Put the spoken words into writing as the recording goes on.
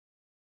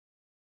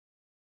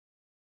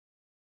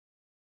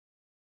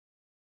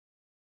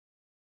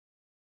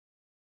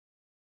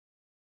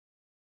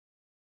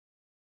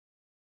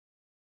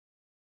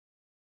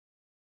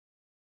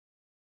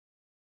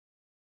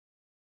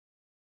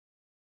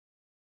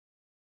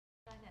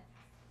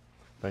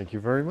Thank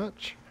you very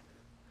much.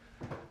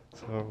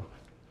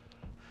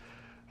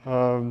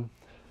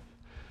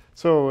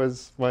 So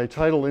as my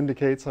title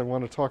indicates, I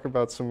want to talk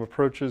about some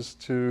approaches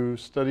to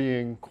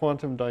studying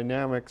quantum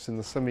dynamics in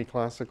the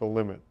semi-classical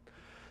limit.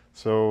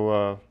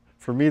 So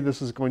for me,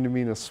 this is going to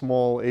mean a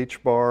small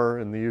h bar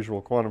in the usual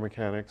quantum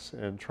mechanics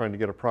and trying to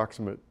get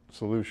approximate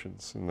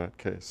solutions in that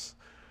case.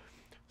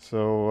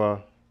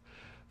 So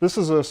this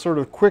is a sort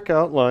of quick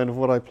outline of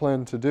what I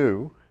plan to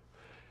do.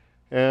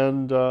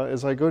 And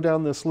as I go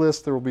down this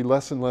list, there will be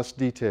less and less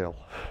detail.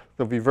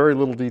 There'll be very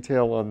little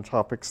detail on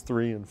topics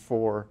 3 and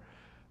 4.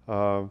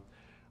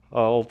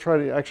 I'll try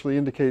to actually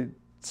indicate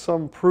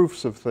some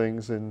proofs of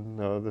things in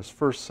this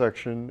first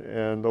section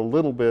and a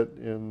little bit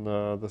in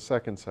the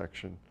second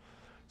section.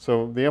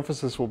 So the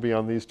emphasis will be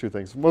on these two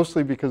things,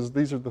 mostly because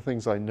these are the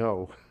things I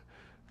know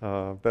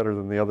better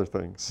than the other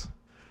things.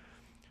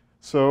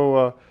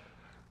 So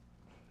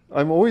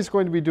I'm always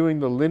going to be doing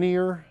the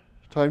linear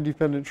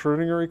time-dependent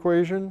Schrodinger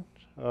equation.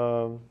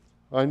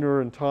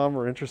 Einar and Tom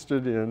are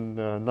interested in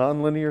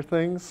nonlinear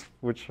things,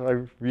 which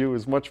I view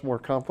as much more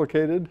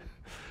complicated.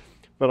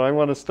 But I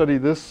want to study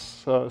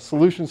this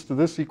solutions to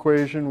this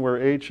equation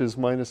where h is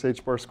minus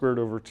h bar squared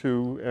over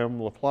 2m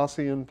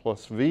Laplacian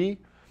plus v.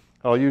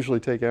 I'll usually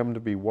take m to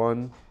be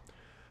 1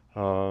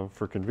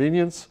 for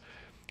convenience.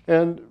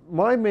 And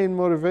my main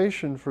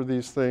motivation for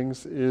these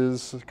things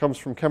comes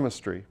from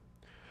chemistry,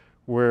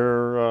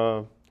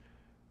 where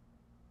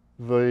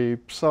the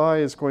psi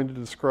is going to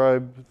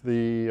describe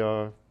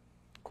the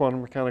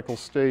quantum mechanical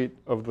state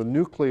of the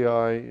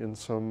nuclei in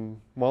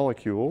some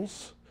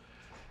molecules.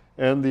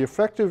 And the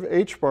effective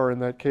h bar in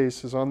that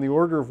case is on the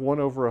order of 1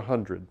 over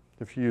 100,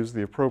 if you use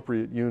the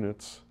appropriate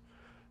units.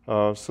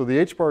 So the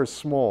h bar is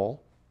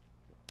small.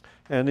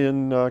 And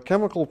in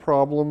chemical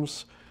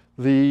problems,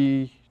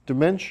 the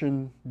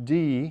dimension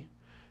d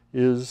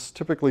is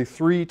typically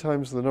 3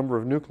 times the number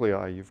of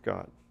nuclei you've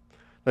got.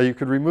 Now you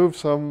could remove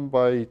some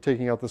by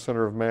taking out the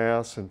center of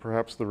mass and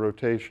perhaps the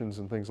rotations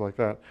and things like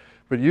that.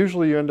 But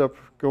usually you end up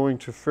going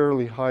to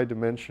fairly high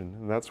dimension,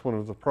 and that's one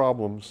of the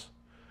problems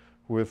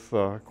with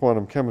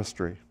quantum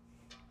chemistry.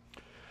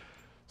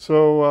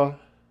 So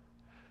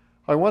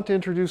I want to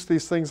introduce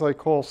these things I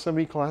call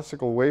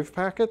semi-classical wave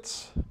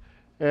packets.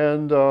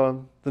 And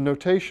the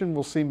notation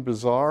will seem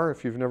bizarre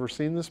if you've never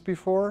seen this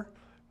before,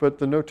 but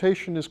the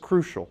notation is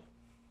crucial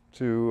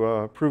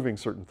to proving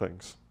certain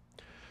things.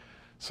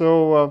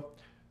 So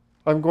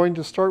I'm going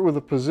to start with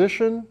a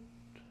position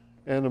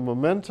and a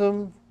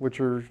momentum,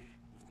 which are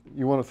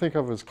you want to think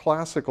of as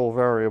classical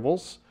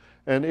variables.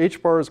 And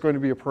h bar is going to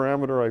be a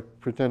parameter I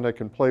pretend I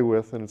can play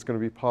with, and it's going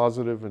to be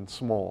positive and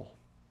small.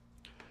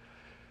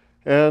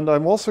 And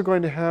I'm also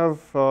going to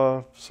have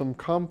some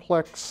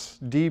complex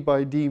d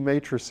by d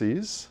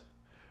matrices.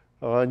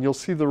 And you'll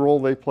see the role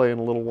they play in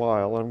a little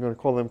while. I'm going to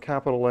call them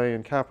capital A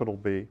and capital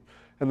B.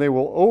 And they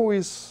will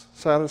always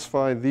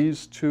satisfy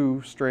these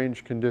two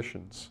strange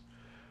conditions.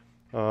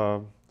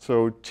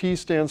 So T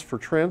stands for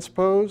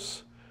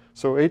transpose.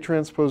 So A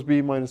transpose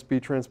B minus B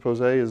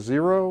transpose A is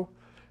 0.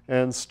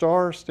 And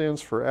star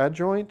stands for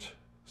adjoint.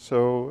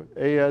 So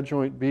A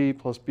adjoint B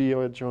plus B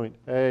adjoint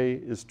A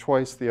is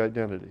twice the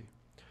identity.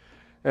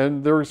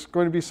 And there's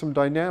going to be some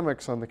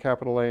dynamics on the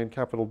capital A and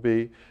capital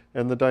B,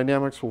 and the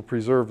dynamics will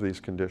preserve these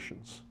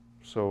conditions.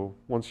 So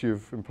once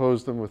you've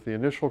imposed them with the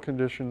initial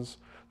conditions,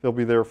 they'll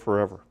be there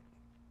forever.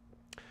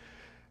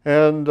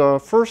 And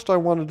first I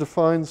want to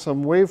define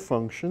some wave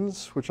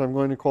functions, which I'm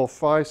going to call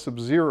phi sub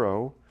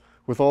 0,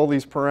 with all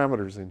these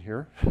parameters in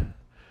here.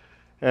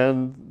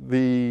 And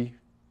the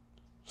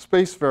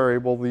space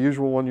variable, the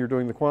usual one you're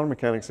doing the quantum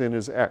mechanics in,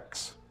 is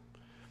x.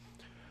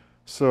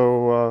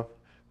 So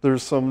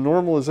there's some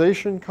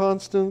normalization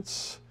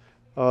constants,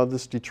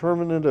 this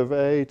determinant of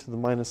a to the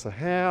minus a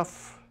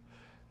half,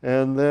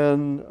 and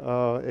then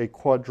a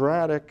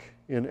quadratic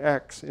in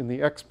x in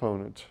the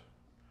exponent.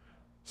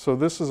 So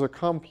this is a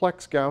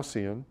complex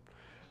Gaussian.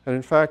 And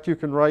in fact, you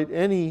can write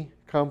any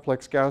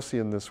complex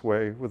Gaussian this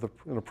way with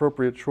an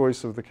appropriate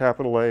choice of the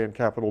capital A and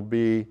capital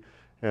B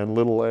and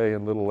little a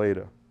and little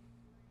eta.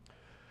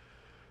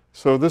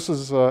 So this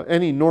is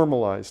any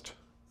normalized.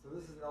 So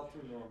this is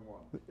L2 norm 1.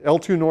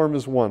 L2 norm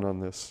is 1 on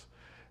this.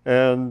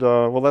 And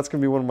well, that's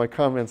going to be one of my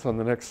comments on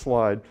the next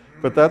slide.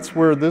 But that's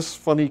where this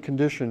funny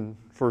condition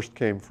first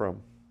came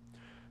from,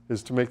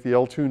 is to make the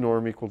L2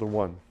 norm equal to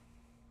 1.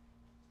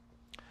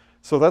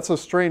 So that's a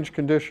strange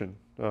condition.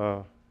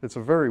 It's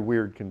a very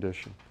weird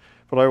condition.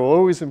 But I will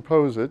always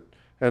impose it,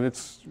 and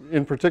it's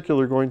in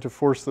particular going to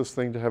force this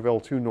thing to have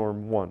L2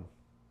 norm 1.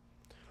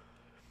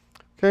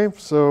 Okay,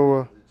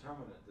 so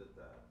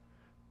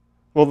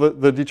well,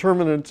 the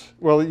determinant,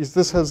 well,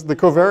 this has, the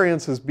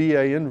covariance is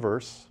BA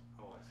inverse.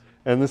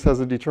 And this has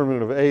a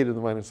determinant of a to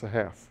the minus a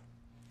half.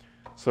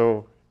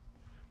 So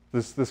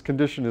this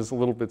condition is a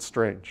little bit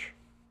strange.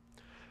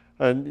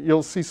 And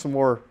you'll see some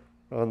more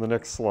on the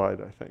next slide,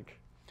 I think.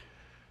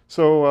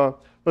 So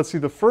let's see,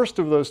 the first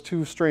of those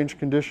two strange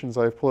conditions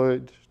I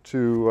applied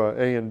to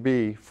A and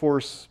B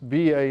force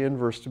BA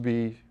inverse to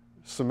be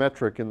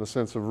symmetric in the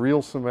sense of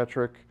real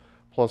symmetric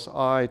plus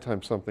I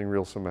times something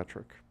real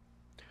symmetric.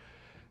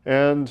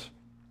 And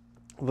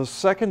the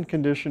second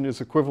condition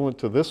is equivalent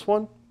to this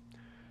one,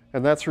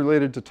 and that's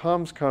related to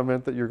Tom's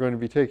comment that you're going to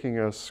be taking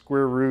a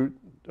square root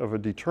of a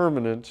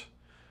determinant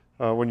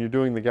when you're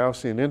doing the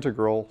Gaussian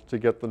integral to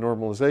get the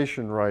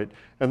normalization right.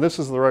 And this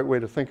is the right way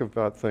to think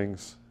about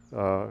things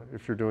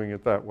if you're doing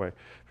it that way.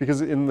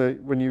 Because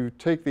when you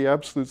take the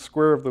absolute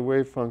square of the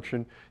wave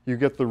function, you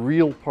get the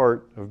real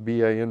part of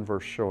BA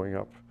inverse showing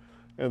up.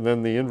 And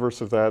then the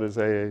inverse of that is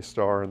AA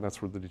star, and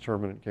that's where the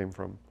determinant came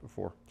from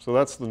before. So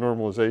that's the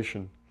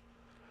normalization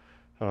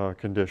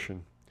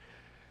condition.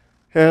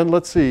 And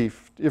let's see,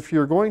 if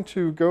you're going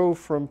to go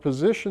from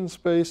position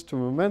space to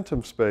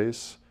momentum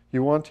space,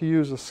 you want to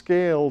use a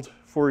scaled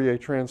Fourier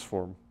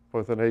transform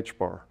with an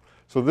h-bar.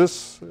 So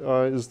this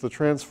is the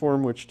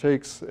transform which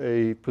takes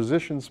a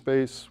position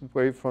space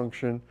wave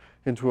function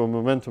into a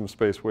momentum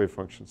space wave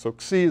function. So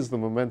xi is the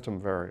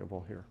momentum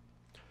variable here.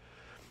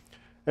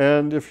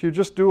 And if you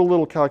just do a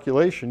little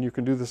calculation, you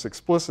can do this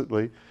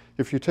explicitly.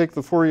 If you take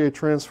the Fourier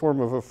transform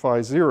of a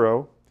phi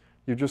 0,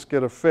 you just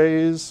get a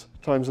phase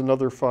times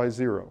another phi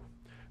 0.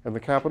 And the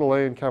capital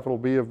A and capital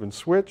B have been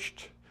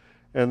switched,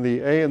 and the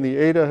A and the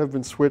eta have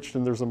been switched,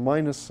 and there's a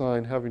minus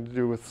sign having to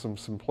do with some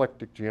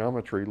symplectic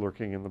geometry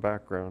lurking in the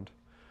background.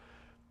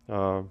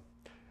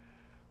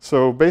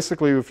 So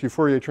basically, if you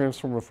Fourier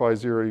transform a phi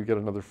 0, you get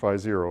another phi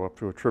 0 up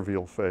to a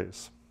trivial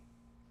phase.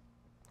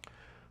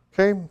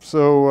 Okay,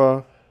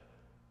 so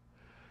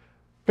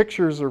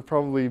pictures are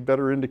probably a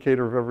better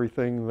indicator of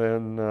everything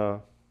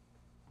than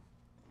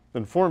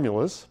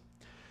formulas.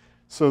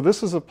 So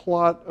this is a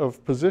plot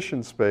of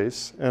position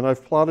space, and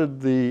I've plotted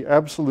the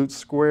absolute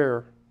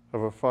square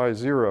of a phi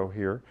 0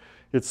 here.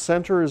 Its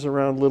center is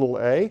around little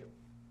a,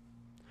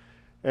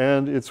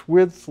 and its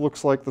width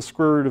looks like the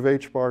square root of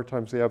h bar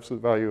times the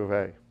absolute value of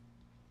a.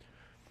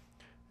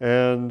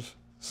 And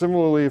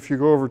similarly, if you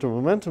go over to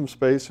momentum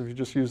space, if you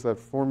just use that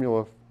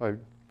formula I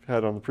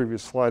had on the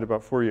previous slide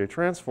about Fourier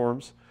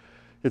transforms,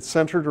 it's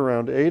centered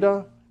around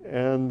eta,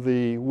 and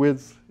the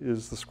width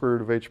is the square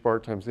root of h bar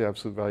times the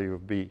absolute value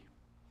of b.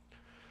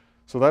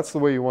 So that's the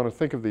way you want to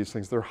think of these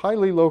things. They're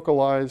highly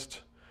localized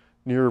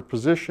near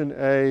position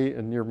A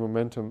and near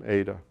momentum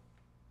eta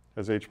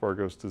as h bar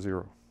goes to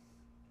 0.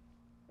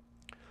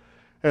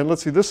 And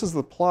let's see, this is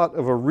the plot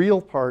of a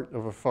real part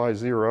of a phi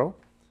 0.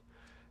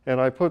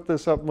 And I put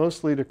this up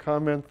mostly to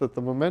comment that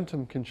the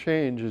momentum can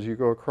change as you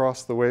go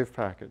across the wave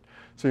packet.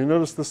 So you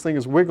notice this thing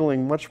is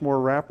wiggling much more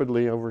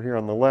rapidly over here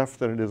on the left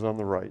than it is on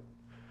the right.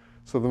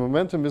 So the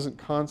momentum isn't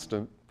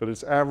constant, but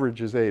its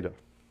average is eta.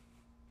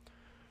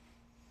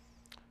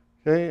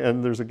 Okay,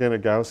 and there's again a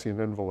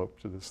Gaussian envelope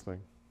to this thing.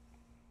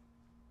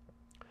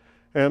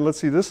 And let's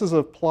see, this is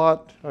a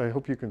plot, I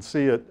hope you can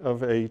see it,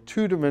 of a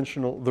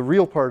two-dimensional, the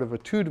real part of a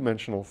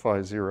two-dimensional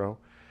phi 0.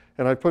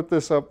 And I put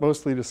this up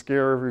mostly to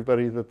scare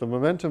everybody that the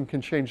momentum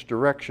can change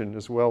direction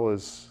as well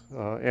as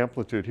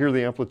amplitude. Here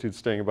the amplitude's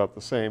staying about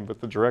the same,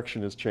 but the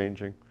direction is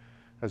changing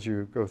as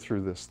you go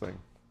through this thing.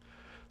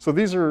 So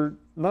these are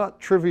not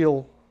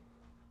trivial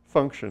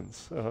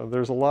functions.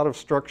 There's a lot of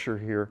structure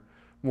here,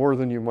 more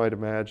than you might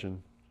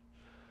imagine.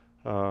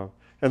 And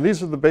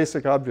these are the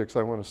basic objects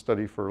I want to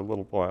study for a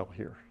little while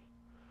here.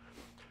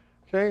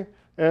 Okay,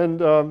 and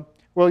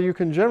well, you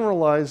can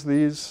generalize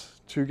these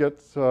to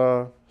get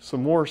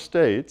some more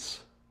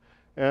states.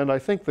 And I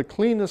think the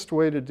cleanest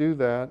way to do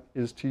that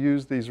is to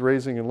use these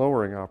raising and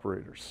lowering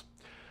operators.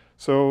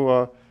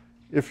 So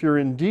if you're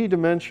in d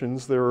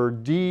dimensions, there are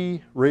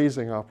d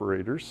raising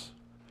operators.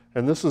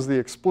 And this is the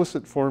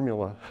explicit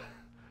formula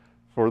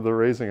for the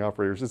raising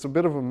operators. It's a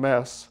bit of a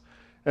mess.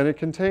 And it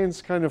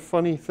contains kind of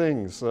funny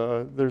things.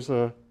 Well,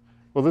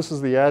 this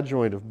is the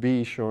adjoint of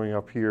B showing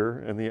up here,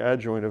 and the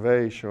adjoint of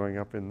A showing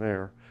up in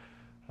there.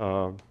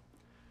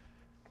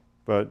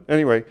 But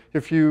anyway,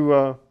 if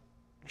you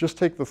just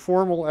take the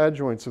formal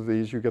adjoints of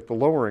these, you get the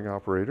lowering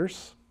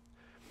operators.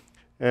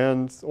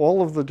 And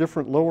all of the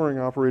different lowering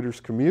operators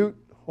commute.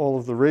 All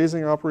of the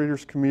raising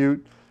operators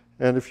commute.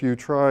 And if you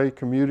try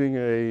commuting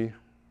a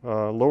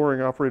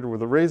lowering operator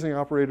with a raising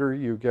operator,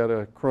 you get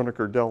a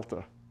Kronecker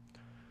delta.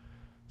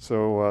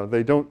 So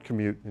they don't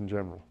commute in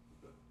general.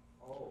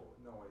 Oh,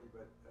 no,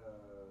 but,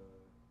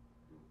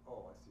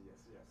 oh, I see,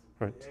 yes.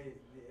 Right. The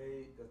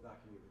A does not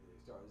commute with the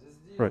A star. This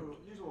is the Right.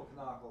 usual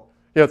canonical.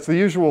 Yeah, it's the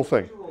usual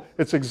thing.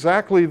 It's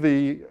exactly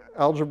the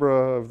algebra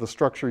of the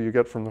structure you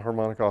get from the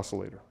harmonic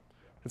oscillator.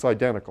 It's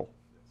identical.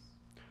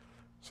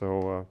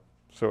 So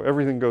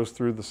everything goes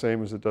through the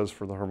same as it does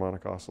for the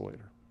harmonic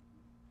oscillator.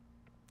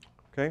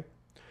 Okay?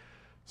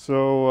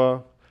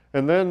 So,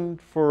 and then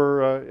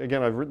for,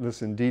 again, I've written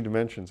this in d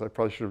dimensions. I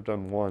probably should have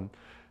done 1.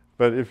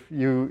 But if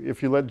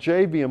you let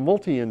j be a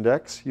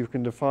multi-index, you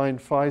can define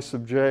phi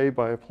sub j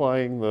by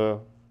applying the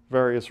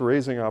various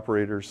raising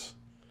operators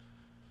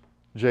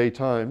j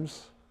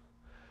times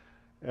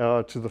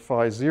to the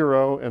phi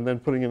 0 and then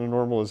putting in a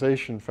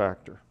normalization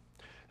factor.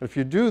 And if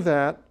you do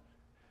that,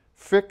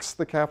 fix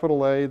the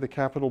capital A, the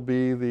capital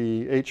B,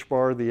 the h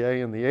bar, the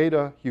A, and the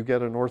eta, you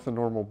get an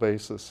orthonormal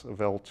basis of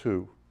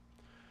L2.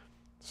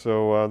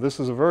 So this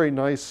is a very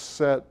nice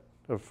set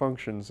of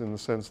functions in the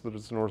sense that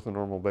it's an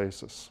orthonormal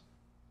basis.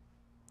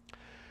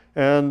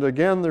 And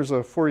again, there's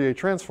a Fourier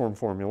transform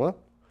formula.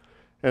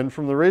 And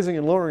from the raising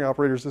and lowering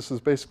operators, this is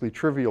basically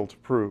trivial to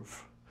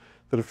prove.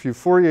 That if you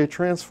Fourier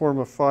transform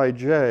a phi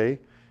j,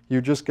 you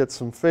just get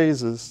some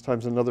phases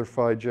times another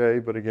phi j,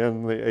 but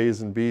again, the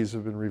a's and b's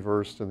have been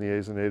reversed, and the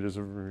a's and etas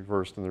have been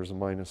reversed, and there's a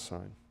minus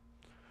sign.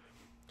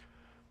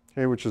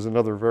 Okay, which is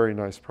another very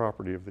nice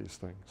property of these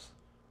things.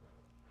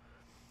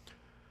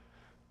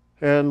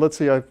 And let's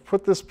see, I've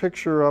put this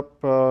picture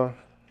up.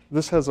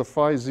 This has a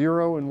phi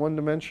 0 in one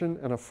dimension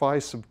and a phi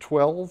sub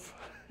 12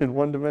 in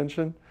one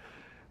dimension.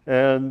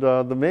 And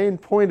the main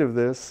point of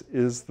this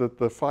is that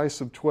the phi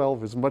sub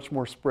 12 is much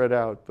more spread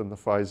out than the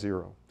phi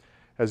 0.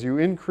 As you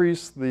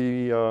increase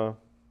the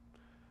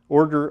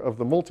order of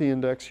the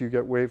multi-index, you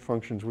get wave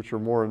functions which are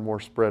more and more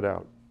spread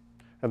out.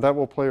 And that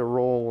will play a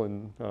role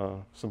in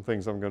some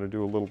things I'm going to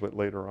do a little bit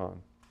later on.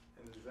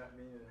 And does that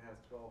mean it has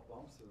 12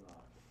 bumps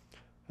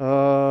or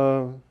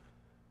not?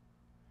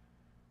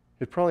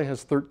 It probably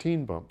has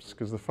 13 bumps,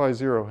 because the phi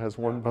 0 has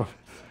one bump.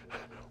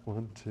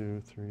 1,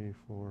 2, 3,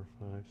 4,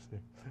 5,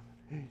 6, 7,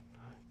 8, 9,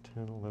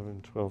 10,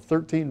 11, 12.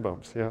 13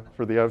 bumps, yeah,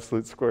 for the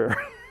absolute square.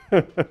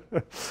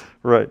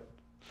 Right.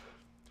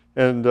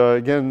 And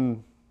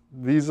again,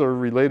 these are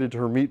related to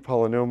Hermite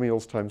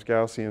polynomials times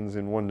Gaussians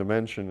in one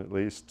dimension at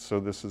least,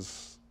 so this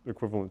is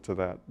equivalent to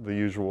that, the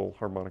usual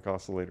harmonic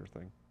oscillator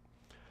thing.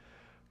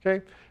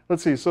 Okay,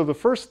 let's see. So the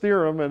first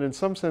theorem, and in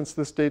some sense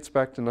this dates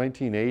back to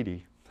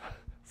 1980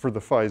 for the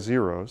phi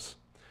zeros.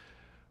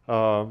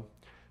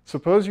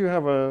 Suppose you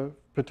have a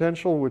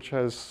potential which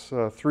has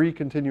 3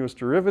 continuous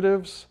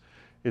derivatives.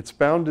 It's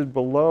bounded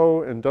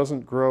below and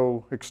doesn't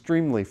grow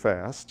extremely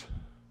fast.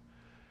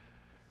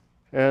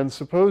 And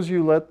suppose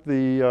you let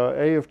the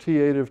a of t,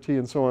 eta of t,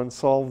 and so on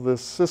solve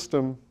this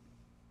system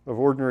of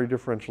ordinary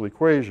differential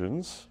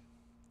equations.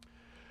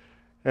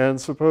 And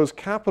suppose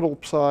capital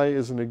psi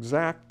is an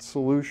exact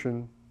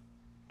solution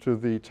to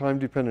the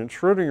time-dependent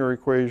Schrodinger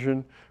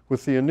equation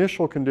with the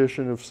initial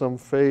condition of some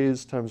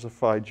phase times a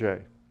phi j.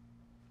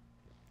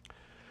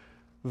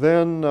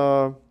 Then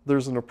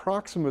there's an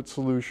approximate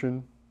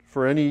solution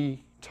for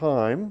any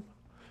time,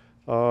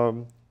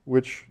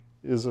 which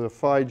is a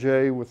phi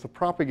j with the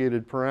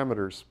propagated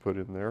parameters put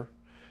in there.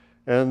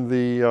 And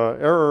the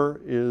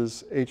error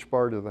is h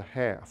bar to the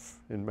half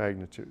in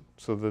magnitude.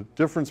 So the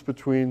difference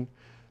between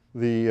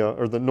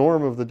or the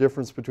norm of the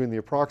difference between the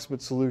approximate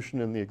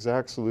solution and the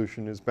exact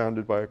solution is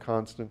bounded by a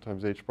constant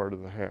times h bar to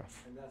the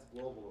half. And that's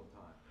global in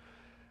time.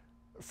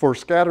 For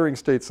scattering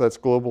states, that's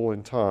global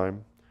in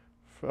time.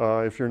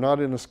 If you're not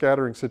in a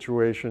scattering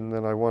situation,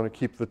 then I want to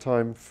keep the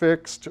time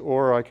fixed,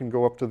 or I can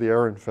go up to the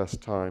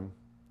Ehrenfest time,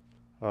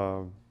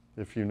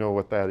 if you know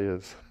what that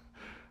is.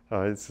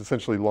 It's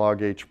essentially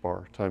log h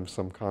bar times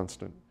some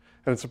constant.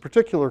 And it's a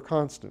particular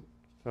constant.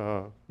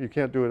 You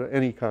can't do it at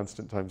any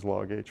constant times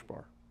log h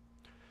bar.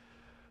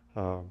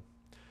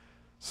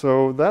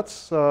 So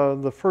that's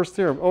the first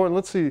theorem. Oh, and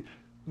let's see.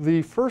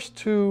 The first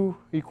 2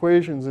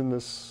 equations in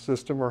this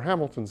system are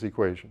Hamilton's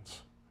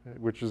equations,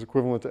 which is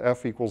equivalent to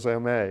F equals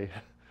ma,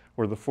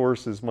 where the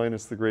force is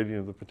minus the gradient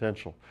of the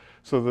potential.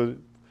 So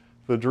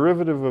the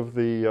derivative of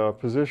the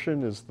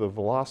position is the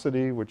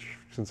velocity, which,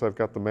 since I've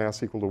got the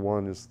mass equal to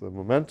 1, is the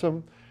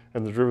momentum.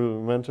 And the derivative of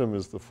the momentum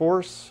is the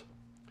force.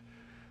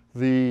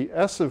 The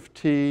s of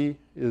t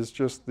is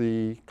just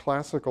the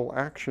classical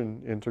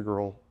action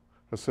integral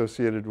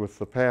associated with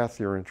the path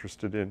you're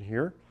interested in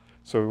here.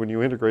 So when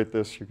you integrate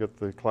this, you get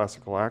the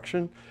classical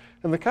action.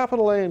 And the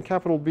capital A and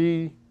capital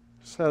B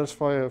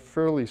satisfy a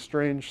fairly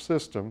strange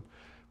system.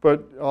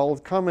 But I'll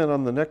comment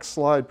on the next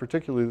slide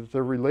particularly that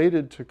they're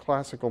related to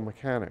classical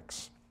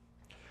mechanics.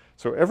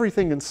 So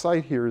everything in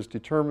sight here is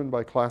determined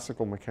by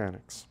classical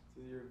mechanics.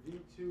 So your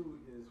V2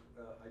 is,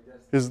 I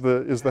guess...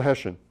 Is the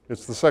Hessian.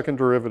 It's the second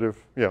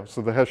derivative. Yeah,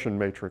 so the Hessian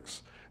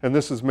matrix. And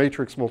this is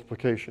matrix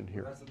multiplication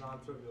here. That's a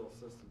non-trivial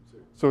system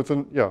too. So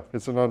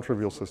it's a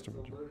non-trivial system.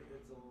 It's a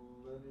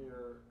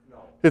linear, no.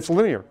 It's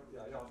linear.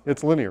 Yeah,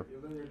 It's linear.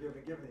 You're linear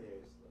given the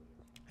A's.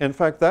 In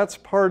fact, that's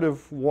part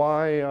of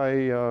why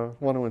I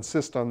want to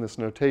insist on this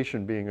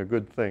notation being a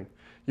good thing.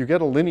 You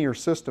get a linear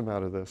system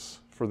out of this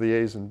for the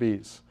A's and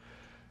B's.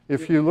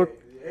 If you look,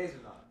 The A's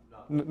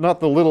are not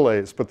the little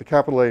a's, but the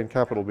capital A and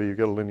capital B, you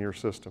get a linear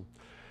system.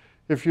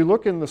 If you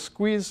look in the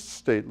squeezed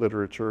state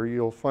literature,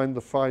 you'll find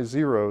the phi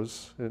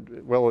zeros,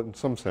 well, in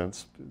some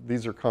sense,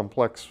 these are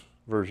complex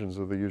versions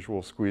of the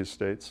usual squeezed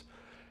states.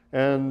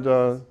 And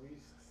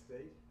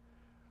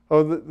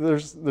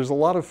there's a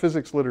lot of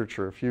physics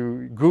literature. If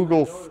you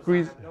Google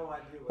squeeze,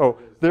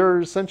 they're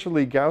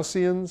essentially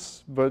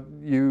Gaussians, but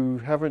you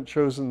haven't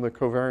chosen the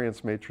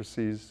covariance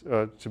matrices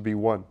to be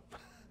 1,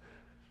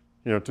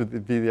 to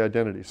be the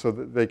identity. So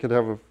that they could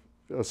have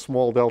a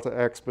small delta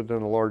x, but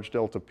then a large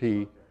delta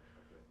p.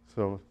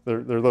 So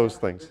they're those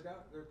things.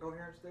 They're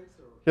coherent states?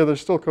 Or? Yeah, they're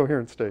still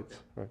coherent states.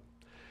 Right.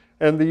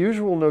 And the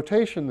usual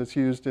notation that's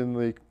used in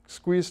the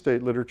squeeze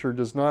state literature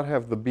does not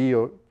have the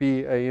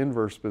B-A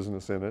inverse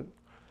business in it.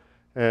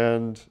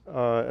 And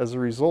as a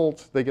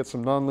result, they get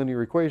some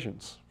nonlinear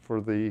equations for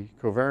the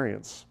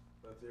covariance.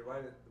 But if you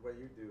write it the way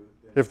you do,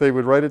 then If they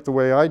would write it the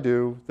way I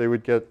do, they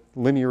would get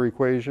linear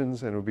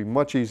equations, and it would be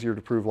much easier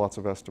to prove lots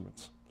of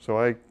estimates. So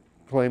I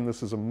claim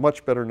this is a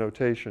much better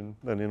notation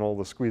than in all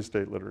the squeeze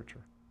state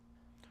literature.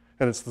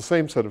 And it's the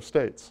same set of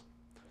states.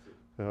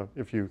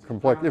 If you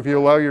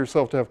allow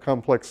yourself to have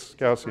complex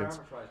Gaussians,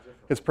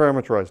 it's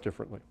parameterized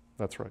differently.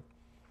 That's right.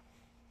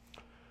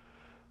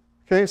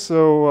 Okay,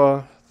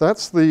 so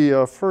that's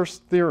the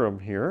first theorem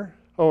here.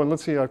 Oh, and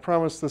let's see, I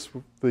promised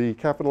the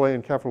capital A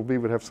and capital B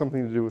would have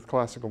something to do with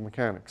classical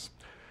mechanics.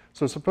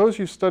 So suppose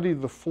you study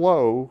the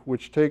flow,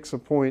 which takes a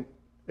point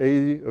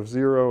A of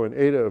 0 and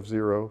eta of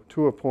 0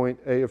 to a point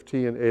A of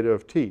t and eta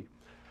of t.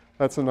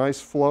 That's a nice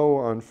flow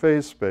on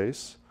phase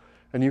space.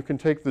 And you can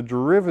take the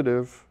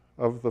derivative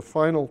of the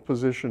final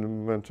position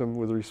in momentum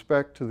with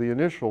respect to the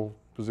initial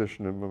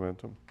position in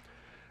momentum.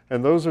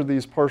 And those are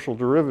these partial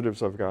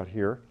derivatives I've got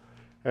here.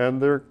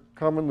 And they're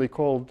commonly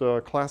called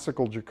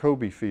classical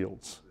Jacobi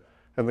fields.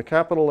 And the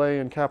capital A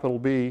and capital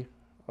B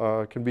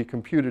can be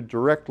computed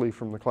directly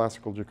from the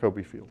classical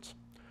Jacobi fields.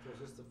 So it's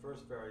just the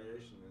first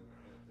variation.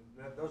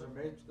 Those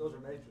are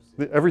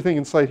matrices. Everything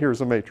in sight here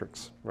is a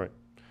matrix, right?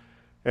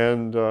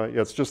 And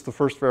yeah, it's just the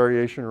first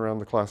variation around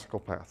the classical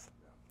path.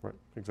 Right,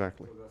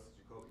 exactly. So that's the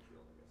Jacobi field,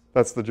 I guess.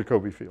 That's the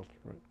Jacobi field,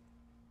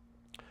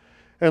 right.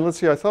 And let's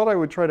see, I thought I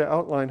would try to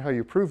outline how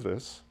you prove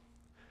this.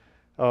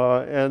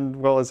 And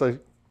well, as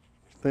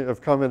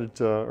I've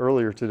commented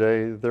earlier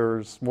today,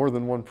 there's more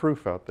than one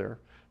proof out there.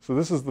 So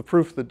this is the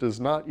proof that does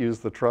not use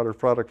the Trotter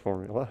product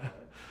formula.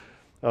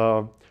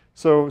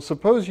 So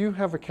suppose you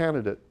have a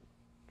candidate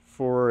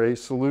for a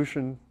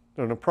solution,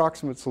 an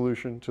approximate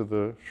solution to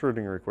the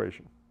Schrödinger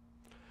equation.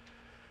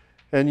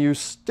 And you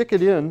stick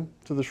it in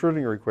to the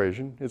Schrödinger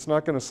equation. It's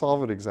not going to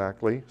solve it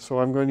exactly. So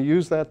I'm going to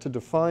use that to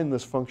define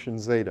this function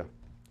zeta.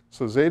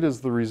 So zeta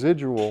is the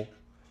residual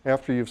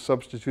after you've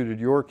substituted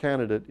your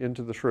candidate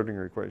into the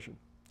Schrödinger equation.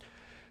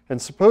 And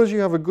suppose you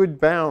have a good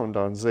bound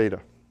on zeta.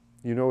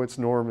 You know its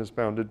norm is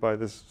bounded by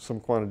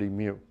some quantity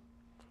mu.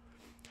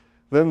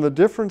 Then the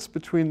difference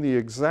between the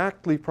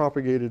exactly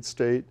propagated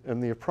state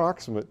and the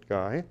approximate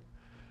guy,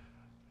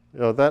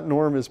 that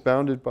norm is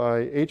bounded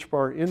by h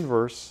bar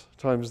inverse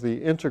times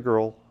the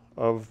integral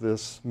of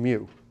this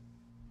mu.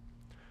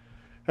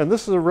 And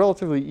this is a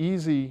relatively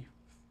easy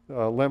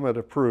lemma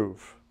to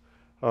prove.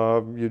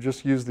 You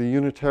just use the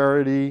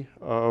unitarity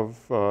of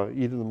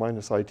e to the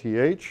minus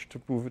ith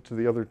to move it to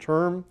the other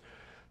term.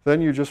 Then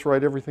you just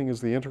write everything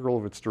as the integral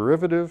of its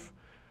derivative,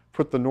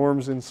 put the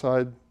norms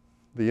inside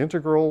the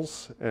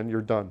integrals, and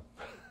you're done.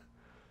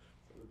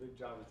 So the big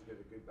job is to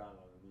get a good bound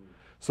on the mu.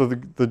 So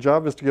the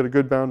job is to get a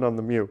good bound on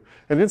the mu.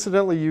 And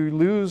incidentally, you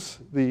lose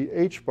the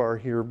h bar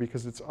here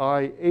because it's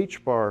I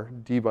h bar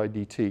d by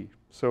dt.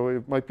 So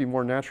it might be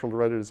more natural to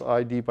write it as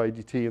I d by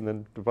dt and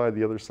then divide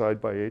the other side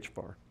by h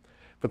bar.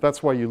 But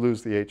that's why you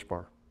lose the h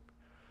bar.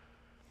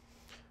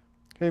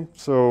 Okay,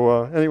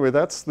 so anyway,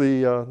 that's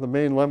the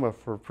main lemma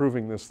for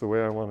proving this the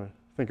way I want to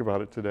think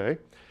about it today.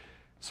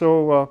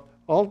 So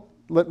I'll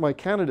let my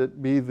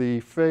candidate be the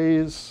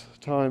phase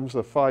times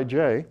a phi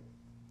j.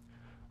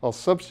 I'll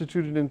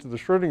substitute it into the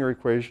Schrödinger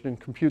equation and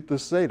compute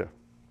this zeta.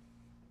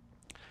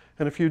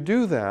 And if you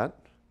do that,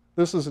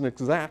 this is an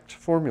exact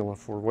formula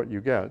for what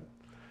you get.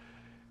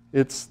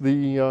 It's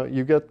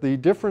you get the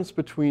difference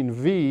between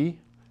v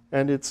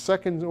and its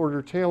second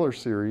order Taylor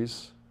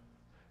series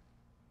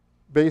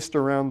based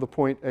around the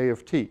point A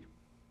of t.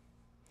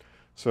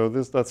 So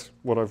that's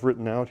what I've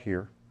written out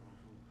here.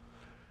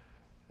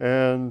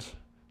 And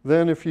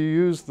then if you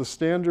use the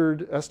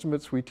standard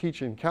estimates we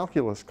teach in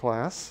calculus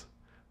class,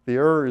 the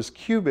error is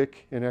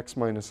cubic in x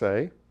minus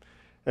a.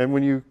 And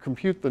when you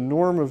compute the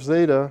norm of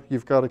zeta,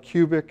 you've got a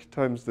cubic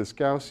times this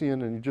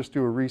Gaussian, and you just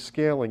do a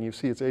rescaling, you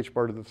see it's h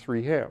bar to the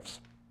 3/2.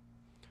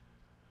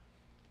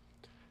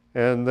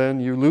 And then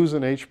you lose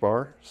an h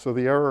bar, so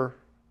the error,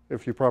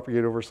 if you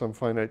propagate over some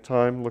finite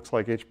time, looks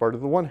like h bar to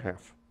the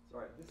 1/2.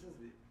 Sorry,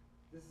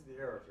 this is the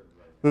error term,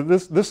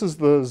 right? This is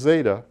the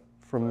zeta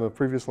from the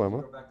previous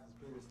lemma. Go back to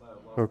the previous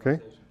slide. Okay.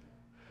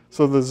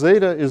 So the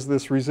zeta is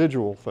this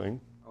residual thing.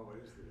 Oh,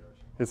 it is the error.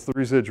 It's the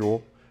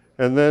residual.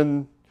 And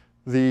then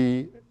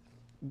the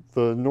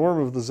norm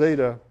of the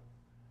zeta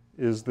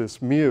is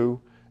this mu,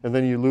 and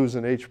then you lose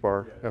an h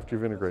bar after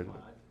you've integrated it.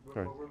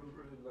 Right. What we're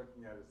really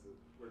looking at is that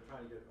we're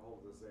trying to get hold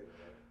of the zeta,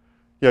 right?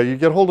 Yeah, you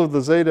get hold of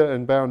the zeta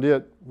and bound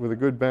it with a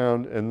good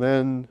bound, and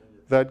then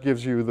that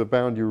gives you the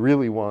bound you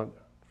really want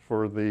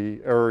for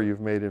the error you've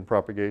made in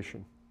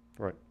propagation.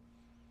 Right.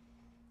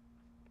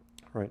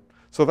 Right.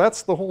 So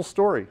that's the whole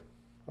story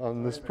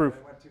on this proof.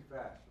 I went too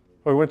fast.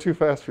 Oh, I went too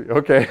fast for you.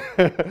 Okay.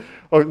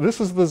 Oh, this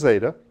is the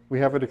zeta. We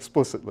have it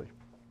explicitly.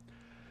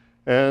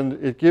 And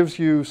it gives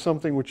you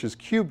something which is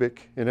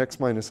cubic in x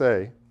minus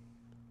a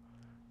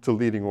to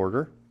leading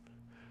order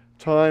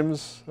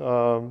times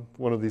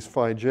one of these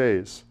phi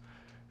j's.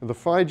 And the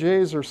phi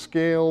j's are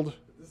scaled.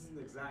 This is an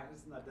exact,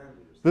 this is an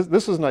identity.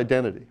 This is an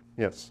identity,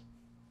 yes.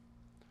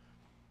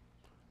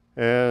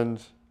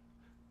 And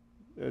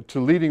to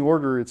leading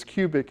order, it's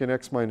cubic in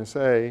x minus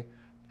a.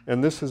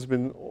 And this has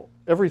been,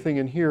 everything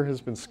in here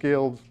has been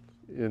scaled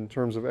in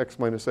terms of x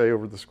minus a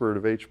over the square root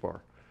of h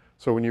bar.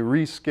 So when you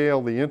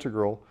rescale the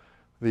integral,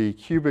 the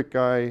cubic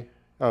guy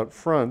out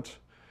front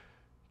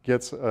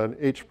gets an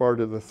h bar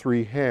to the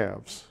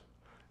 3/2.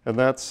 And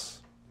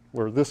that's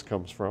where this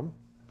comes from.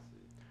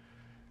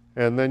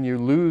 And then you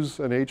lose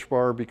an h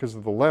bar because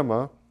of the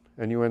lemma,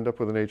 and you end up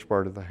with an h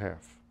bar to the 1/2.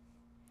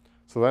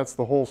 So that's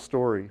the whole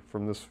story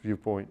from this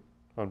viewpoint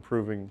on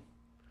proving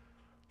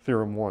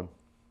theorem 1.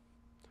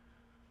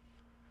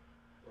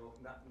 Well,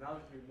 now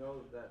that you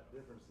know that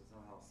difference is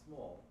somehow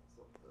small,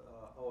 so,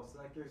 so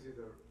that gives you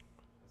the,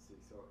 let's see,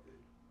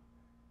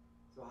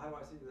 so how do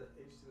I see the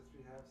h to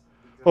the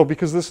 3/2? Oh,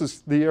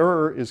 because the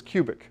error is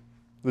cubic.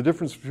 The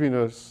difference between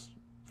a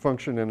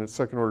function and its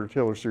second order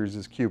Taylor series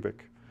is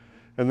cubic.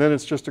 And then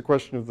it's just a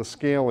question of the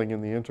scaling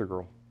in the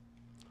integral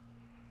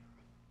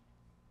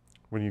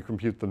when you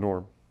compute the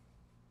norm.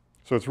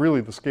 So it's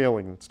really the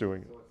scaling that's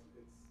doing it. So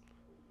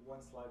it's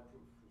one slide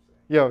proof,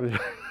 you're saying?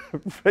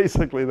 Yeah,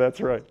 basically that's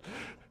right.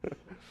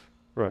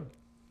 Right.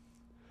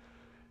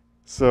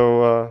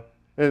 So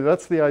and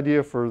that's the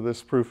idea for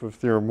this proof of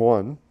theorem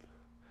 1.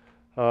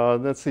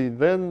 Let's see,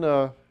 then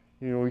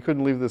we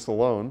couldn't leave this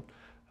alone.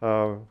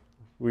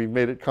 We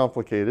made it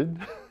complicated.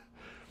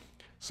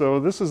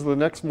 So this is the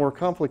next more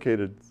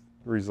complicated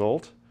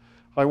result.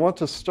 I want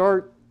to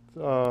start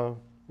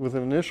with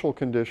an initial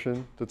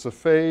condition that's a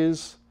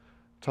phase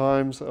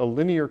times a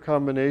linear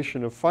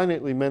combination of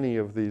finitely many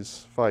of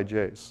these phi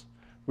j's.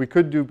 We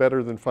could do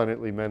better than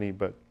finitely many,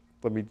 but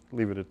let me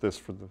leave it at this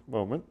for the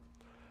moment.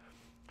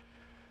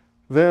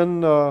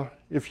 Then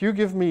if you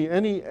give me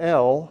any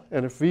L,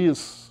 and if V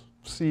is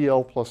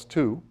CL plus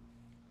 2,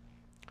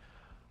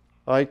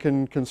 I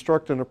can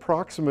construct an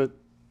approximate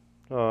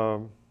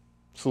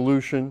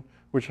solution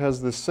which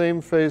has the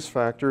same phase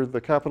factor. The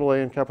capital A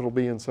and capital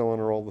B and so on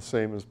are all the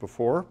same as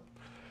before,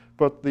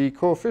 but the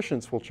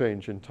coefficients will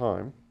change in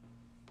time.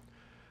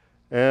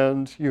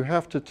 And you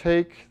have to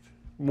take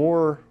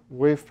more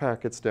wave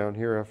packets down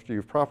here after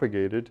you've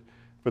propagated,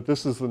 but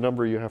this is the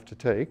number you have to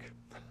take,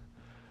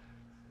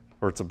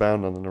 or it's a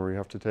bound on the number you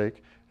have to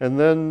take. And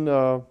then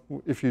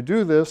if you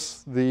do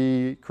this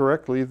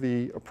correctly,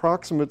 the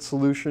approximate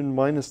solution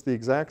minus the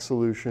exact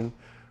solution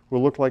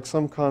will look like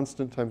some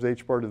constant times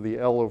h bar to the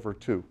L over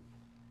 2.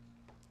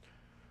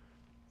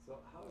 So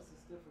how is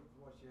this different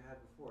from what you had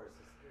before?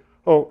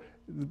 Oh,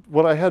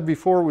 what I had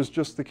before was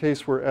just the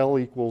case where L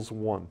equals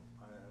 1.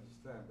 I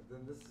understand, but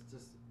then this is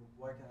just,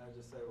 why can't I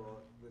just say,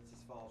 well, this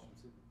just follows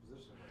from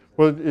superposition?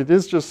 Well, it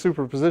is just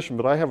superposition,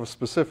 but I have a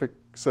specific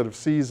set of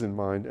C's in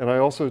mind, and I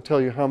also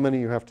tell you how many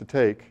you have to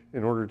take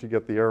in order to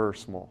get the error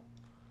small.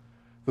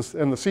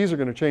 And the C's are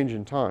going to change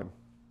in time.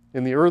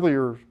 In the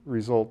earlier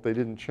result, they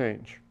didn't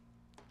change.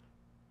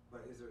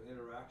 But is there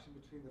interaction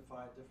between the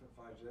different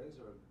phi j's,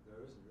 or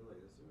there isn't really,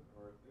 is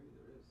there? Or maybe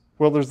there is.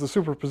 Well, there's the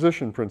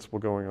superposition principle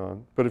going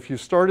on, but if you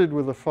started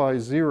with a phi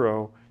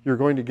 0, you're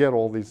going to get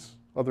all these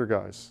other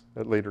guys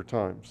at later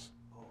times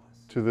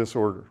to this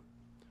order.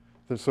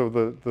 So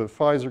the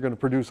phi's are going to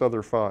produce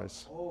other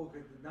phi's. Oh, okay.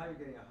 Now you're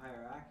getting a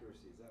higher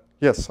accuracy. Is that?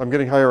 Yes, I'm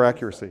getting higher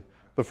accuracy.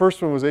 The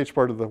first one was h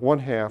bar to the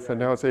 1/2, and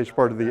now it's h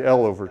bar to the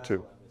L over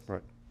 2.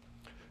 Right.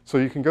 So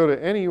you can go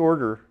to any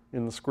order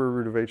in the square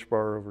root of h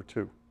bar over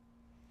 2.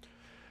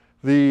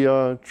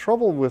 The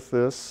trouble with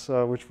this,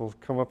 which will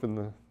come up in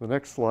the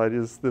next slide,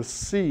 is this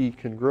C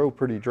can grow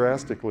pretty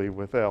drastically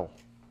with L.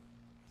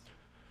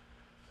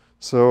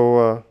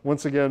 So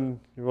once again,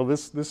 well,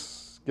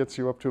 this gets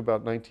you up to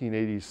about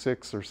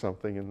 1986 or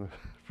something in the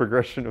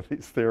progression of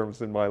these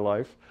theorems in my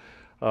life.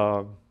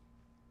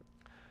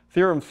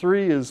 Theorem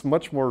 3 is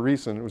much more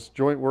recent. It was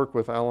joint work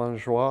with Alain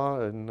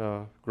Joie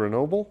in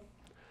Grenoble.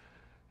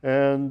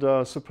 And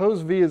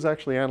suppose V is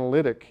actually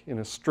analytic in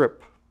a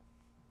strip.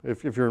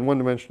 If you're in one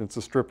dimension, it's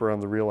a strip around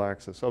the real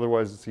axis.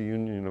 Otherwise, it's a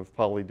union of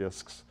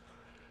polydiscs.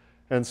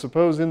 And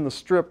suppose in the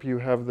strip you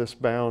have this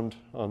bound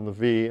on the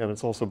V, and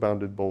it's also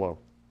bounded below.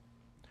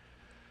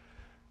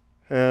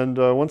 And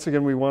once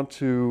again, we want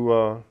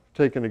to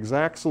take an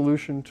exact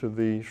solution to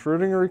the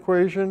Schrödinger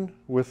equation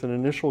with an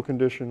initial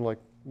condition like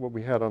what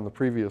we had on the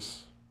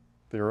previous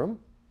theorem.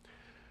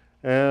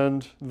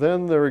 And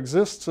then there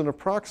exists an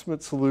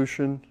approximate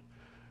solution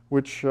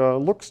which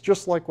looks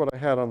just like what I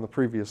had on the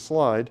previous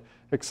slide,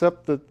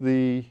 except that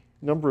the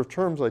number of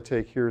terms I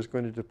take here is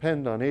going to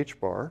depend on h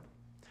bar.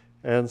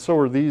 And so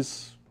are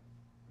these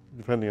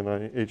depending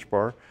on h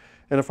bar.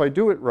 And if I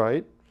do it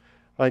right,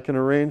 I can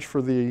arrange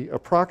for the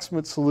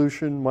approximate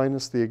solution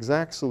minus the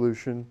exact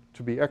solution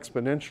to be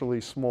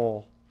exponentially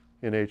small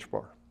in h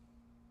bar.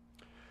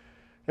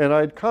 And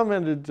I'd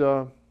commented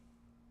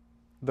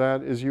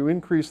that as you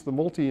increase the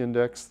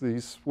multi-index,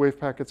 these wave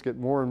packets get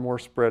more and more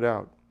spread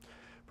out.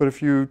 But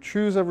if you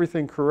choose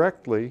everything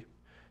correctly,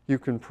 you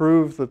can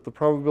prove that the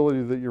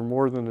probability that you're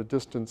more than a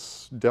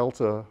distance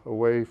delta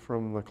away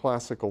from the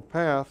classical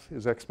path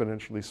is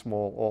exponentially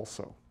small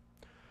also.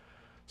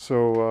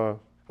 So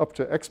up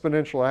to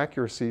exponential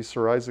accuracy,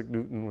 Sir Isaac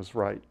Newton was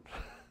right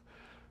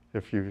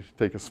if you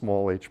take a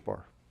small h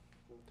bar.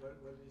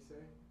 What did he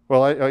say?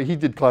 Well, he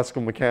did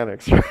classical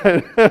mechanics,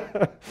 right?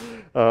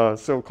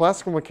 So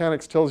classical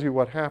mechanics tells you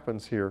what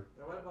happens here.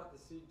 Now what about the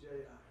CJ?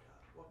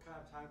 What kind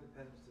of time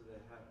dependence do they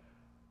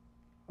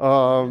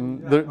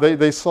have?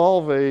 They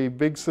solve a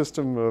big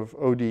system of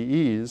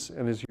ODEs,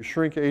 and as you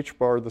shrink h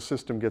bar, the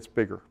system gets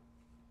bigger.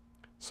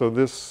 So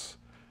this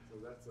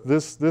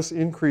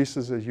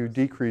increases as you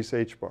decrease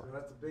h bar. So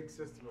that's a big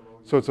system of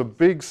ODEs. So it's a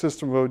big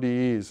system of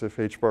ODEs if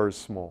h bar is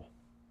small,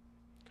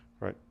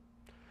 right?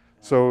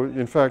 So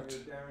in fact,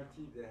 you're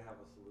guaranteed they have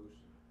a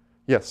solution.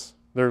 yes,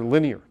 they're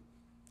linear.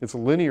 It's a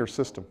linear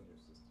system.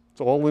 It's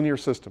all linear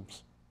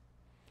systems.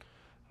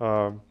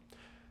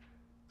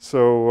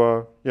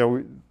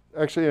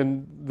 Actually,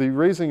 and the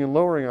raising and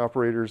lowering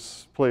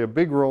operators play a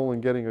big role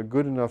in getting a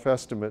good enough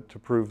estimate to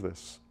prove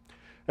this.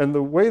 And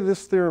the way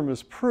this theorem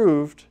is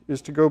proved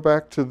is to go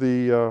back to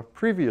the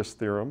previous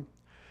theorem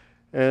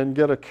and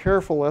get a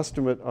careful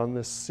estimate on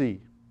this C.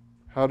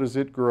 How does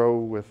it grow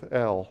with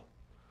L?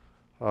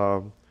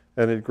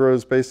 And it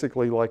grows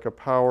basically like a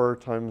power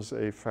times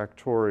a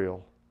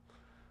factorial.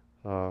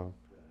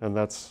 And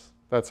that's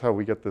how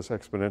we get this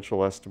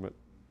exponential estimate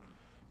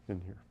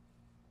in here.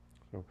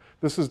 So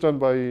this is done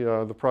by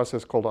the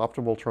process called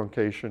optimal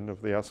truncation of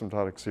the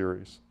asymptotic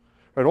series.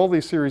 Right, all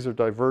these series are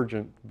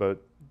divergent,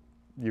 but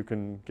you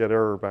can get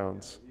error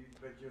bounds. But you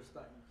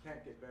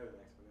can't get better than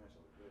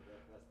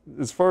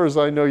exponential. As far as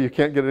I know, you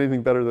can't get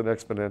anything better than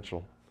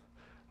exponential.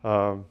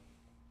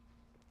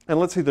 And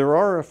let's see, there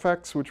are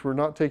effects which we're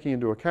not taking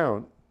into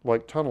account,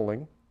 like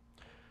tunneling.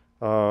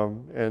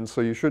 And so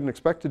you shouldn't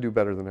expect to do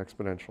better than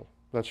exponential.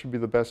 That should be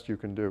the best you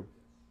can do.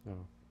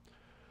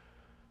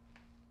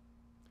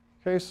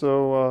 Okay,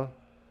 so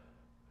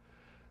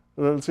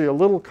let's see, a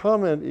little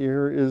comment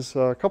here is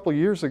a couple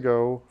years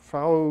ago,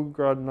 Fau,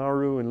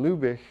 Gradnaru, and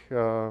Lubich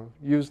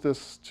used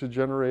this to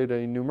generate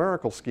a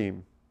numerical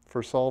scheme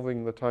for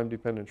solving the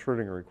time-dependent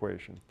Schrödinger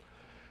equation.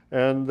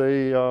 And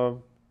they,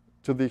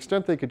 to the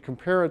extent they could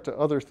compare it to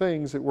other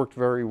things, it worked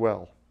very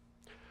well.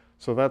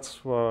 So that's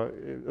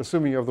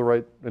assuming you have the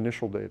right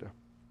initial data.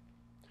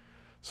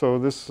 So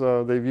this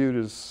they viewed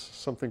as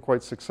something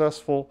quite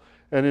successful.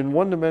 And in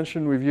one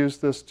dimension, we've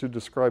used this to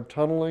describe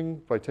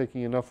tunneling by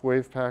taking enough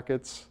wave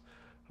packets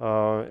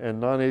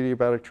and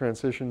non-adiabatic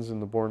transitions in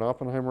the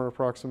Born-Oppenheimer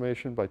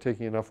approximation by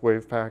taking enough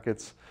wave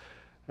packets.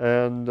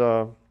 And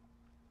Fau,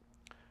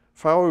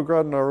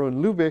 Gradnaru,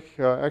 and Lubich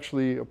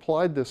actually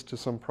applied this to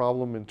some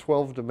problem in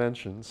 12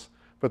 dimensions,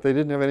 but they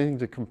didn't have anything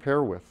to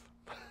compare with.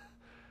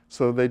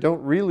 So they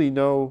don't really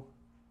know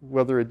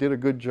whether it did a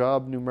good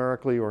job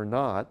numerically or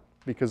not,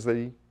 because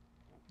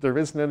there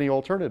isn't any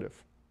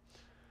alternative.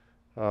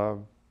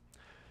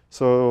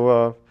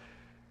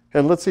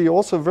 And let's see,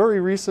 also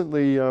very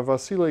recently,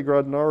 Vasile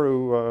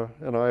Gradnaru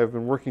and I have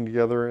been working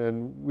together,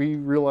 and we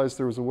realized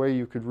there was a way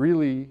you could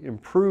really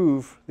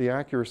improve the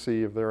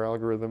accuracy of their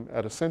algorithm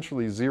at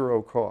essentially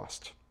zero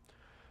cost.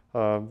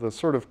 The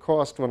sort of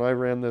cost when I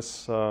ran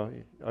this,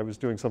 I was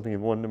doing something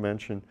in one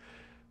dimension.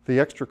 The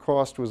extra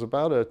cost was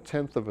about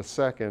 1/10 of a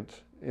second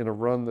in a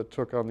run that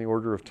took on the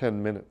order of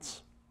 10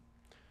 minutes.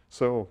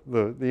 So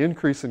the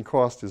increase in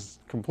cost is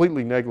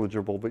completely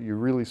negligible, but you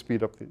really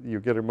speed up, you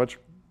get a much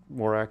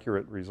more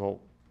accurate result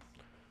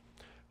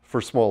for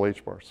small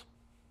h-bars.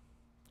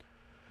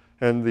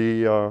 And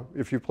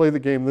if you play the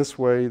game this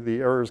way,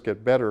 the errors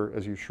get better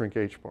as you shrink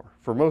h-bar.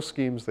 For most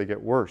schemes, they get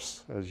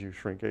worse as you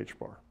shrink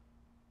h-bar.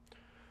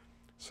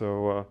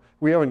 So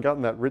we haven't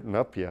gotten that written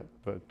up yet,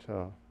 but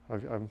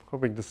I'm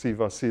hoping to see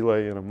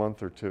Vasile in a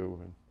month or two,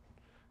 and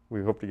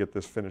we hope to get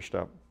this finished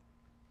up.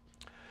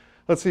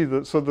 Let's see,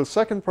 so the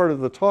second part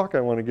of the talk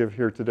I want to give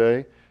here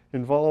today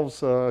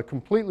involves a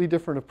completely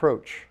different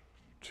approach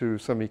to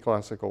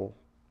semi-classical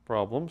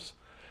problems.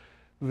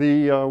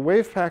 The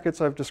wave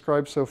packets I've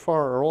described so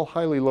far are all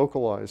highly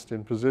localized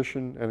in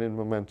position and in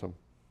momentum.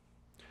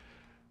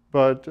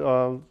 But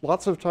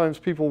lots of times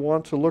people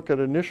want to look at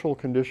initial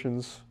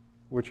conditions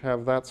which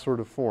have that sort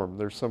of form.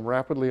 There's some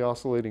rapidly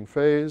oscillating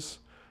phase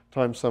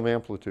times some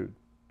amplitude.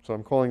 So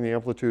I'm calling the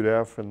amplitude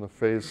F and the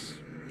phase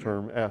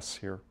term S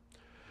here.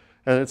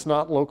 And it's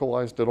not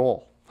localized at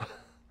all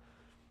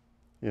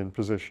in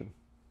position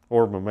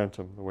or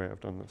momentum, the way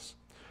I've done this.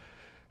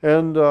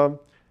 And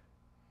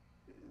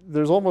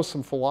there's almost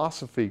some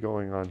philosophy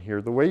going on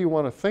here. The way you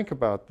want to think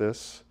about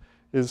this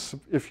is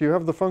if you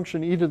have the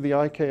function e to the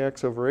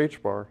ikx over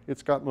h bar,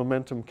 it's got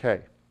momentum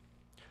k.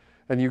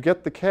 And you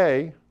get the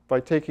k by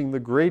taking the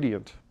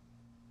gradient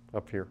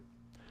up here.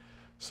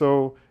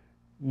 So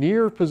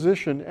near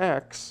position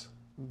x,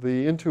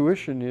 the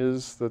intuition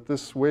is that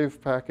this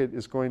wave packet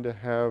is going to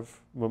have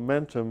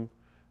momentum,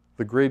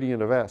 the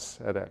gradient of s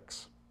at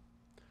x.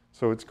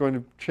 So it's going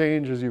to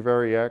change as you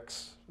vary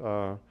x,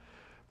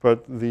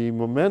 but the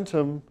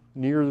momentum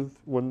near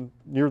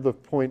the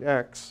point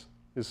x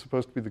is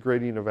supposed to be the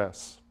gradient of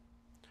s.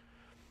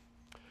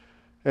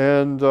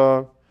 And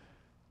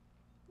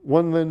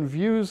one then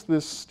views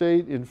this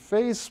state in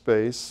phase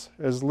space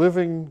as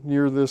living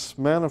near this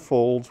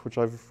manifold, which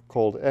I've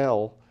called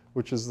L,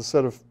 which is the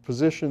set of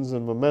positions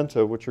and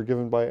momenta which are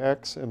given by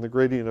x and the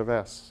gradient of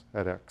s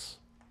at x.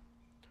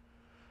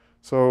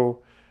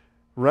 So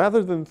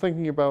rather than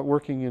thinking about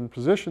working in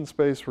position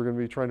space, we're going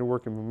to be trying to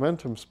work in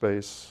momentum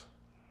space.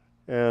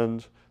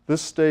 And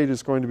this state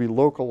is going to be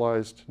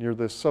localized near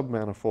this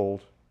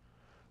submanifold,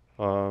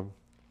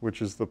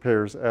 which is the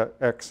pairs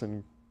x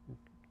and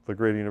the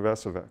gradient of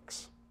s of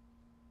x.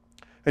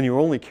 And you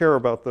only care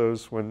about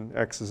those when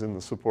x is in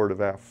the support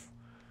of f,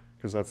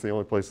 because that's the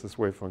only place this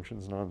wave function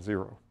is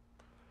non-zero.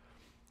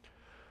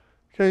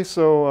 Okay,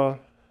 so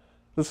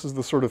this is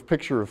the sort of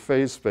picture of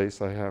phase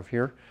space I have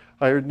here.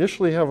 I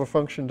initially have a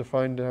function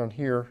defined down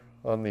here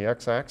on the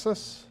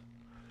x-axis.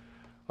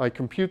 I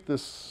compute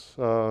this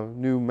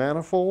new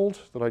manifold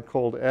that I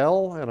called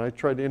L, and I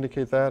tried to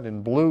indicate that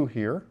in blue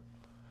here.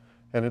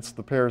 And it's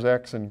the pairs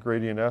x and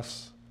gradient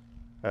s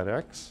at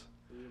x.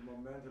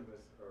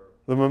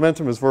 The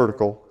momentum is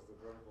vertical.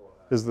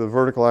 Is the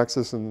vertical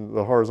axis, and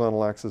the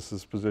horizontal axis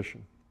is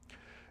position.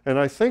 And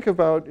I think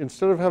about,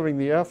 instead of having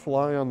the f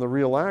lie on the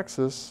real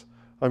axis,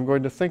 I'm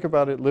going to think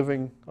about it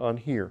living on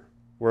here,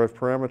 where I've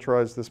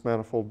parameterized this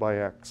manifold by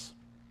x.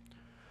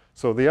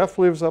 So the f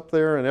lives up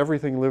there, and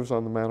everything lives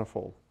on the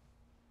manifold.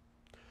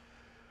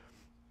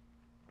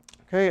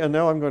 Okay, and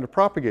now I'm going to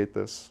propagate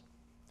this.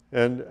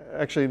 And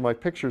actually, in my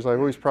pictures, I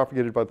always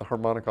propagated by the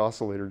harmonic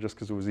oscillator just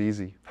because it was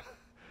easy.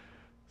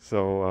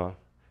 So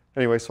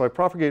anyway, so I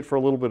propagate for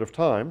a little bit of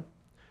time,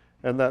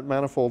 and that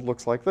manifold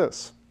looks like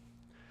this.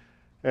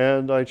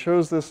 And I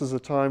chose this as a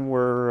time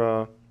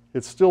where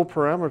it's still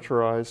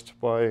parameterized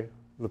by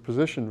the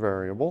position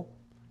variable,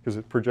 because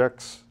it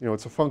projects,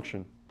 it's a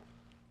function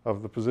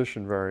of the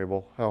position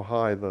variable, how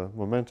high the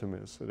momentum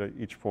is at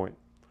each point.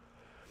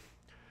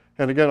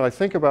 And again, I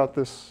think about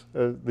this,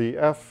 the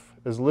f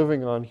as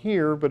living on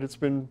here, but it's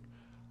been,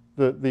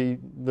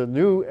 the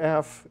new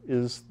f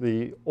is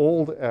the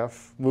old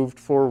f moved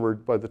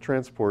forward by the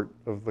transport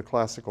of the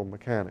classical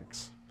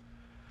mechanics.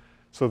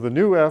 So the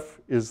new f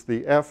is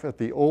the f at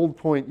the old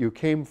point you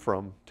came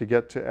from to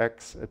get to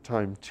x at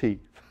time t.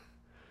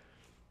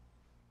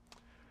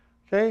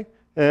 Okay,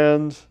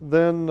 and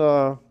then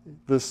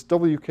this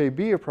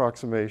WKB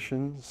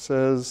approximation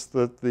says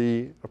that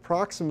the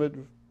approximate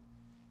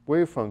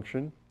wave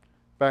function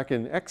back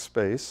in x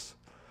space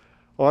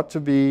ought to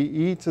be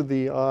e to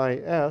the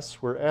is,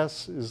 where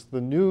s is the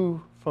new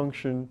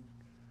function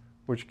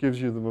which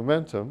gives you the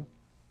momentum.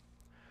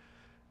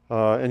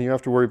 And you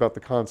have to worry about the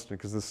constant,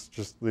 because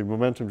the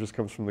momentum just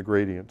comes from the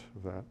gradient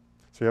of that.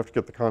 So you have to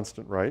get the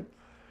constant right.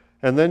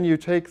 And then you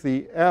take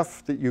the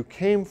f that you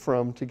came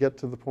from to get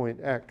to the point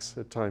x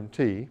at time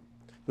t.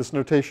 This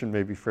notation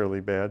may be fairly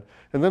bad.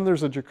 And then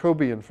there's a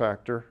Jacobian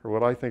factor, or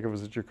what I think of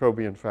as a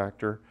Jacobian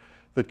factor,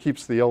 that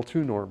keeps the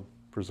L2 norm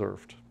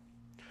preserved.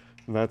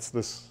 And that's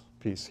this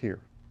piece here.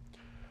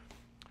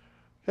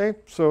 Okay,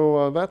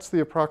 so that's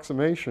the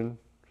approximation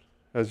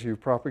as you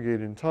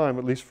propagate in time,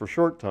 at least for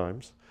short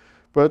times.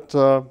 But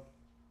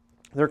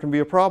there can be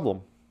a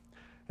problem.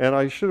 And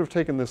I should have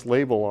taken this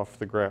label off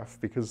the graph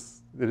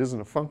because it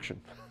isn't a function.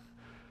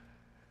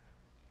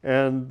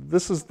 And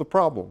this is the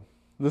problem.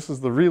 This is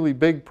the really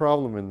big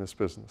problem in this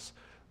business.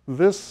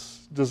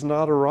 This does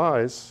not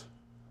arise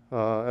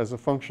as a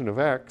function of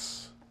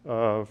x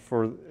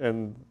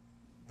and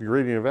the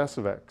gradient of s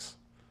of x.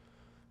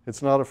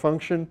 It's not a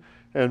function.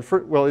 And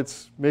well,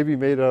 it's maybe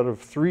made out of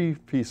 3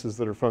 pieces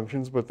that are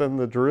functions, but then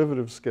the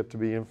derivatives get to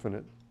be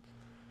infinite.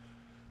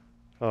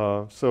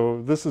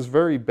 So this is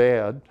very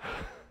bad,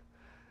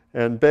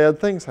 and bad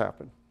things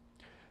happen.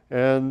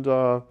 And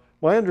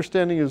my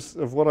understanding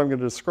of what I'm going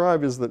to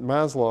describe is that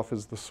Maslov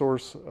is the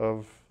source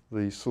of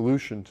the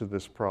solution to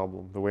this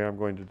problem, the way I'm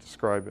going to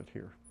describe it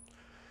here.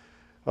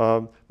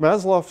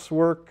 Maslov's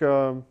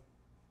work,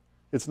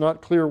 it's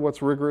not clear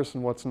what's rigorous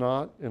and what's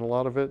not in a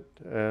lot of it,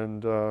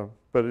 and,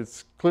 but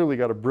it's clearly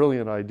got a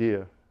brilliant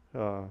idea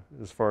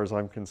as far as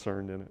I'm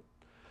concerned in it.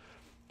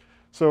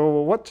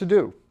 So what to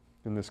do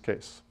in this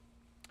case?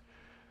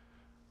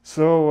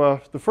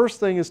 So the first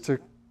thing is to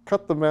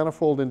cut the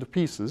manifold into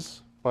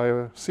pieces by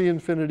a C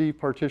infinity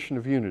partition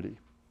of unity.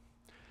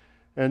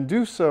 And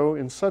do so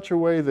in such a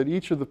way that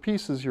each of the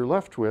pieces you're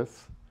left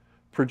with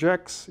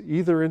projects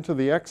either into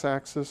the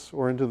x-axis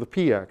or into the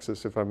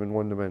p-axis if I'm in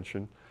one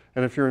dimension.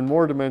 And if you're in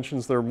more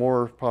dimensions, there are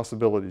more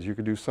possibilities. You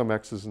could do some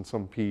x's and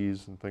some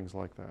p's and things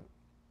like that.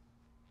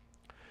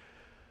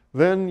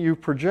 Then you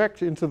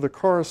project into the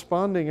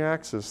corresponding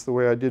axis the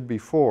way I did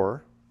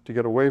before to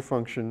get a wave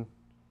function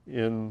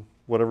in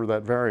whatever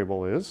that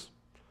variable is.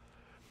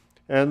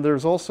 And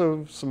there's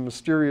also some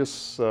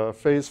mysterious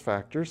phase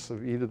factors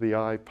of e to the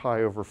I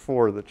pi over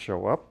 4 that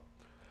show up.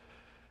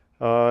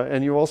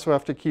 And you also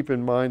have to keep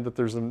in mind that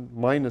there's a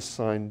minus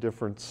sign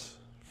difference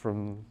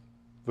from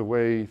the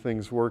way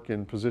things work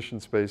in position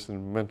space and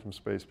momentum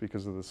space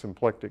because of the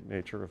symplectic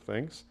nature of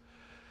things.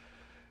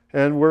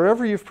 And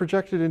wherever you've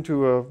projected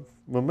into a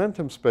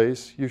momentum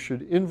space, you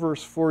should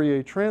inverse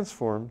Fourier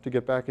transform to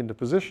get back into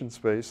position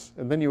space,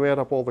 and then you add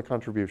up all the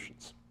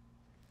contributions.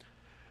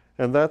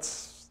 And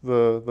that's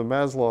the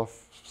Maslov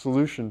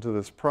solution to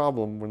this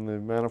problem when the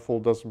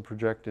manifold doesn't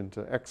project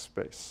into X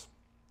space.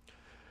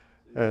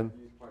 So you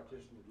use partition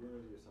of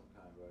unity of some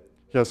kind,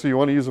 right? Yeah, so you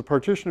want to use a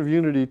partition of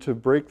unity to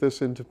break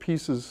this into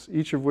pieces,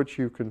 each of which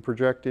you can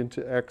project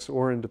into x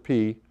or into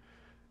p.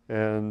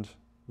 And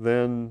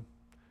then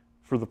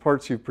for the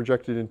parts you've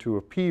projected into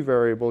a p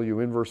variable, you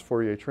inverse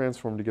Fourier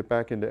transform to get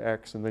back into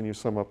x, and then you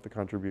sum up the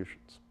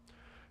contributions.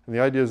 And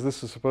the idea is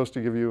this is supposed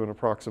to give you an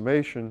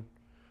approximation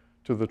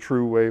to the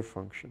true wave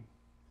function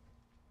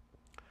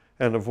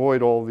and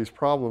avoid all of these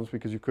problems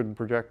because you couldn't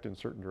project in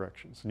certain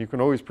directions. And you can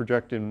always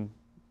project in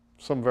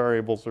some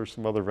variables or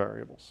some other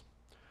variables.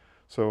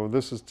 So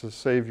this is to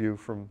save you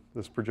from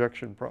this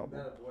projection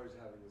problem. That avoids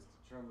having this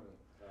determinant.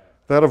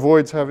 That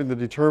avoids having the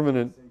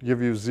determinant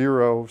give you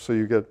 0, so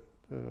you get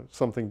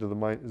something to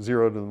the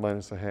 0 to the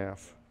minus a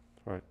half.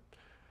 Right.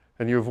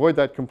 And you avoid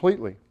that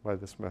completely by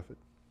this method.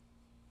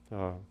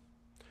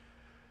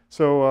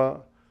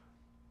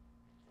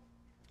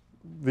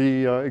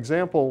 The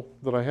example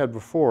that I had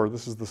before,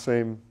 this is the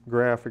same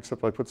graph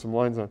except I put some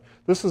lines on.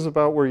 This is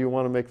about where you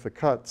want to make the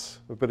cuts,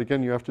 but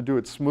again you have to do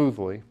it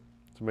smoothly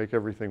to make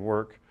everything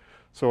work.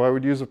 So I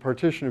would use a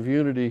partition of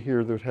unity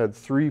here that had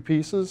 3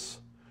 pieces,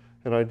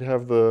 and I'd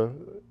have a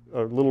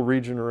little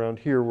region around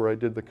here where I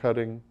did the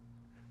cutting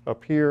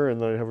up here,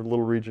 and then I'd have a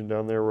little region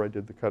down there where I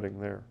did the cutting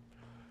there.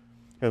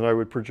 And I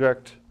would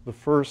project the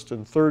first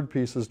and third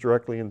pieces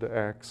directly into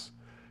x,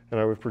 and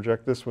I would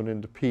project this one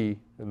into p,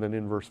 and then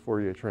inverse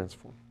Fourier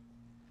transform.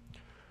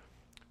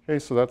 Okay,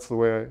 so that's the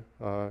way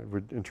I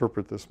would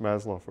interpret this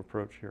Maslov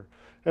approach here.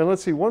 And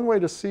let's see, one way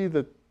to see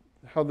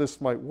how this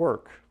might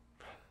work.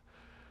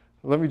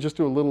 Let me just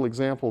do a little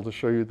example to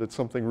show you that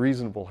something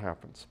reasonable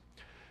happens.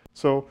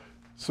 So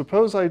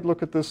suppose I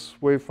look at this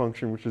wave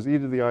function, which is e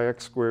to the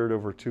ix squared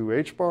over 2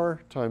 h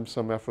bar times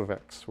some f of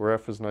x, where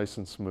f is nice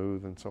and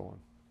smooth and so on.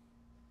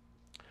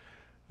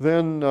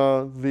 Then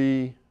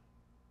the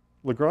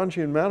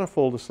Lagrangian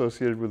manifold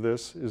associated with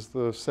this is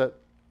the set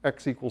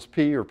x equals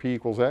p or p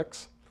equals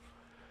x.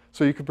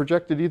 So you can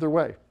project it either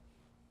way.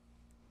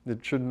 It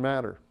shouldn't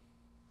matter.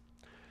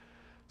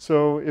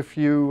 So if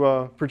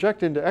you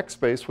project into x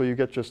space, well, you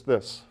get just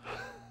this.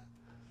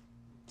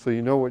 So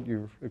you know what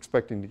you're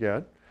expecting to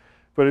get.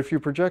 But if you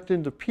project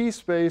into p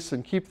space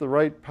and keep the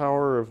right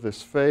power of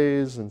this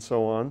phase and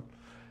so on,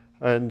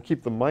 and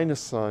keep the minus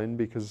sign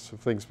because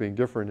of things being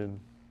different in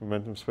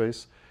momentum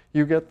space,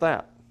 you get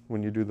that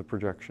when you do the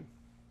projection.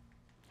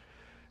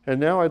 And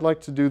now I'd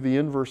like to do the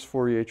inverse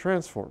Fourier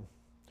transform.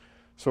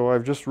 So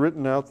I've just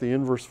written out the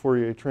inverse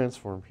Fourier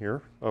transform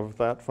here of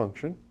that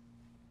function.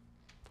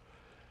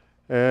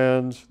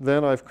 And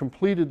then I've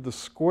completed the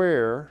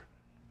square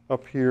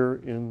up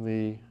here in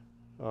the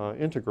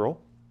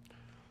integral.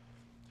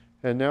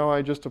 And now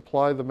I just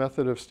apply the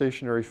method of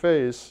stationary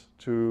phase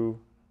to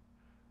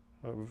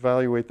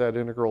evaluate that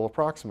integral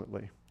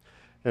approximately.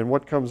 And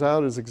what comes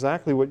out is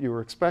exactly what you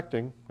were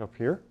expecting up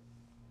here,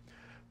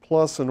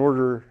 plus an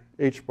order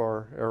h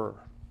bar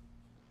error.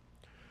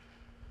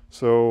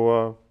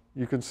 So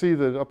you can see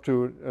that up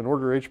to an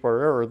order h bar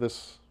error,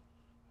 this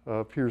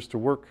appears to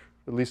work,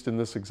 at least in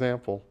this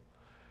example.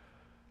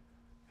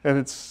 And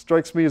it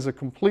strikes me as a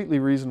completely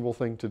reasonable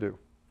thing to do.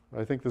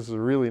 I think this is a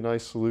really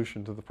nice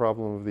solution to the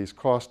problem of these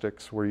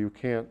caustics where you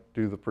can't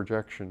do the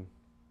projection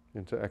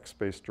into x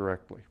space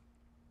directly.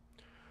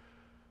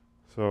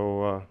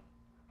 So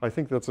I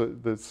think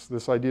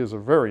this idea is a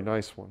very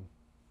nice one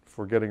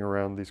for getting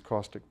around these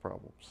caustic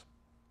problems.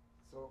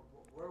 So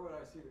where would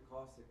I see the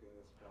caustic in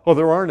this problem? Oh,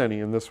 there aren't any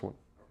in this one.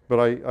 Okay.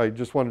 But I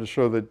just wanted to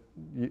show that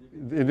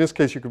in this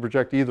case you can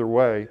project either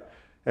way,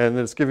 yeah, and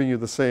that it's giving you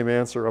the same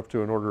answer up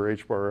to an order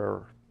h bar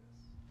error.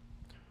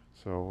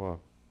 So,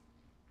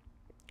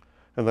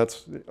 and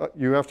that's,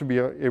 you have to be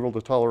able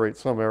to tolerate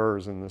some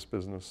errors in this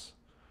business.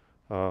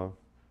 But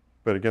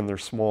again, they're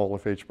small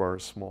if h bar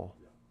is small.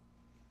 Yeah.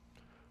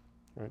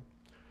 Right?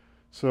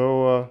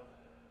 So,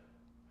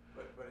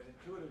 but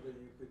intuitively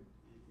you could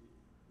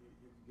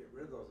get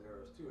rid of those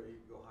errors too, or you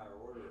could go higher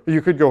order.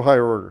 You could go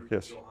higher order,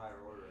 yes. Go higher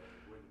order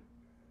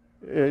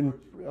and And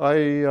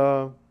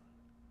well,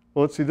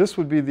 let's see, this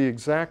would be the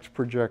exact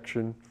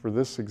projection for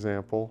this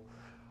example.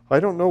 I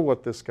don't know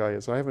what this guy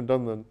is. I haven't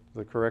done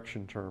the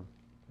correction term.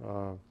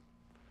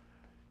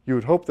 You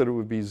would hope that it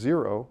would be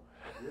 0.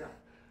 Yeah.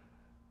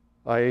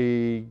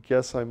 I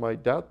guess I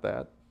might doubt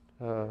that.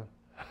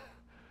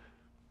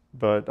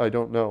 But I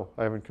don't know.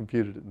 I haven't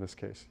computed it in this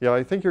case. Yeah,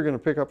 I think you're going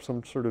to pick up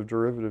some sort of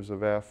derivatives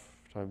of f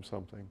times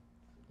something.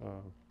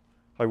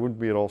 I wouldn't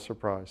be at all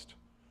surprised.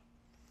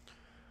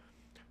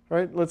 All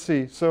right, let's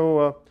see.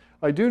 So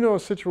I do know a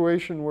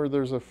situation where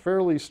there's a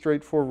fairly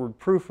straightforward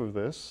proof of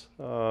this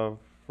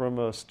from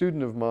a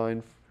student of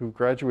mine who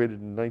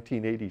graduated in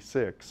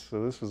 1986.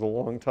 So this was a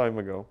long time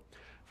ago.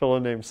 A fellow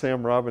named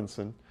Sam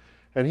Robinson.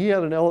 And he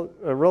had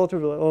a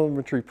relatively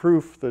elementary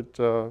proof that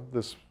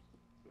this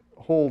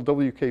whole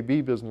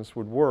WKB business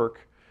would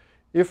work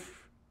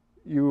if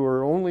you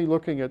were only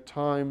looking at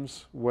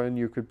times when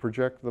you could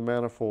project the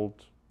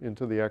manifold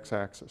into the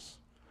x-axis.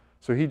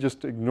 So he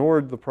just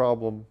ignored the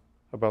problem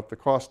about the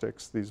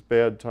caustics, these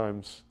bad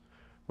times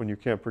when you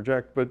can't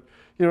project. But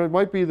you know, it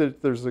might be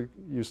that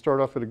you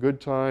start off at a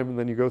good time and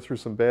then you go through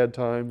some bad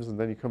times and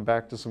then you come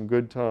back to some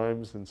good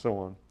times and so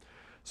on.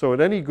 So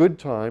at any good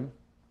time,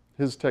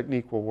 his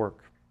technique will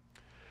work.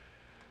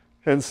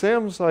 And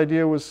Sam's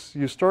idea was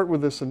you start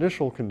with this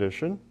initial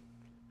condition,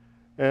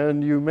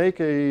 and you make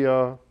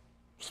a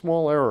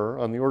small error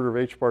on the order of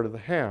h bar to the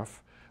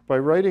half by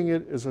writing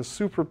it as a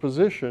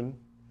superposition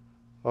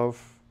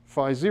of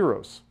phi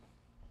zeros.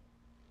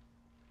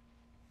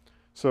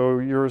 So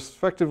you're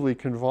effectively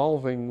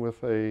convolving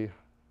with an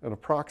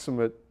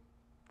approximate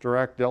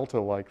Dirac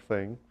delta-like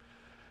thing.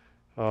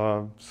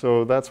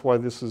 So that's why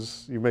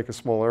you make a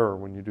small error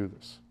when you do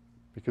this,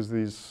 because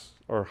these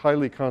are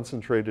highly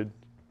concentrated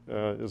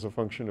as a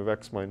function of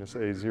x minus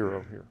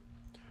a0 here.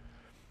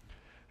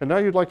 And now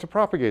you'd like to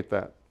propagate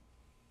that.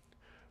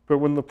 But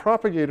when the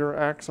propagator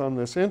acts on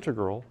this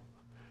integral,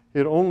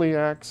 it only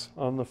acts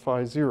on the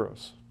phi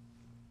zeros,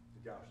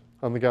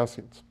 on the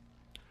Gaussians.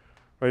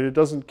 Right? It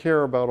doesn't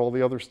care about all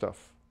the other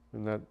stuff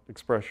in that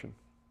expression.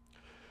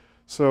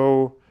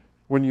 So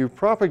when you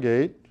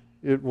propagate,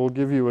 it will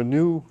give you a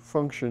new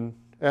function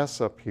s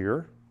up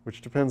here,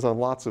 which depends on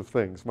lots of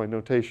things. My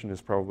notation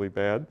is probably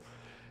bad.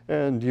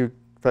 And you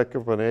pick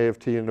up an a of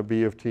t and a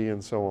b of t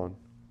and so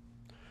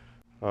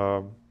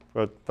on.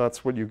 But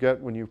that's what you get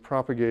when you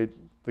propagate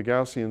the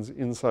Gaussians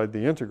inside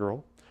the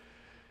integral.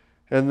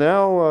 And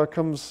now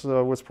comes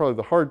what's probably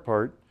the hard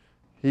part.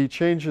 He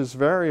changes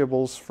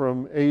variables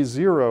from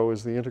a0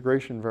 as the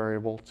integration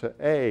variable to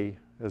a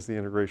as the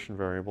integration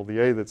variable, the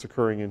a that's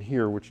occurring in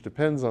here, which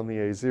depends on the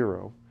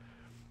a0.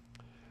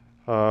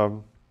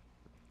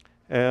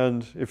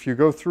 And if you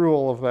go through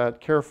all of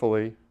that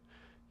carefully,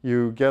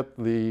 you get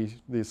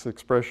this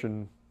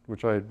expression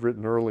which I had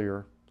written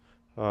earlier.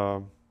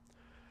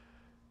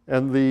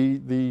 And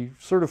the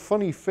sort of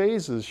funny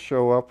phases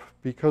show up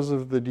because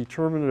of the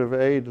determinant of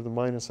a to the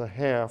minus a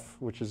half,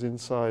 which is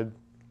inside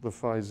the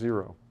phi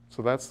 0.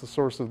 So that's the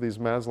source of these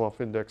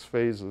Maslov index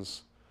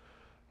phases,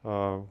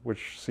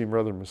 which seem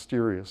rather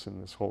mysterious in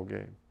this whole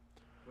game.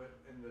 But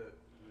in do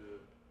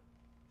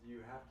you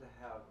have to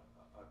have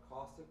a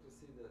caustic to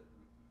see the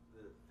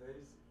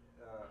phase,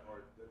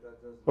 or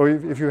that doesn't? Oh,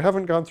 if you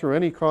haven't gone through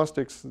any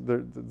caustics,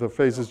 the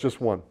phase is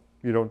just 1.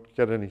 You don't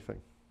get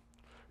anything.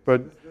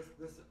 But this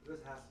has to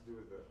do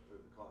with the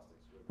caustics,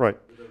 right.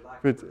 With the lack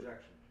of projection.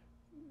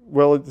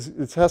 Well,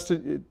 it has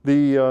to.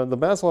 The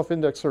Maslov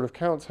index sort of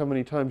counts how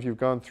many times you've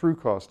gone through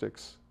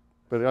caustics.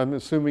 But I'm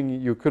assuming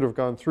you could have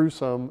gone through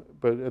some,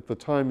 but at the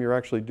time you're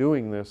actually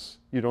doing this,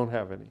 you don't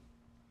have any.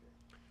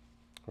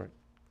 Right.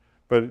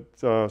 But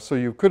so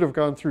you could have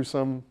gone through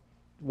some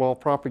while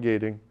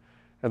propagating,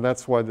 and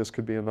that's why this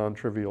could be a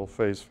non-trivial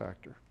phase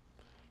factor.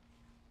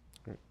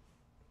 Right.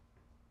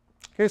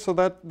 Okay, so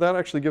that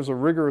actually gives a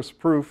rigorous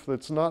proof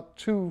that's not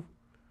too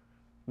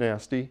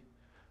nasty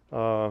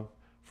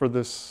for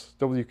this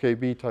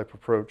WKB type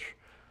approach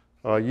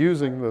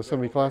using the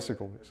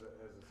semiclassical.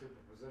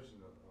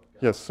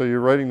 Yes, so you're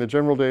writing the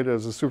general data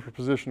as a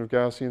superposition of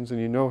Gaussians, and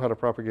you know how to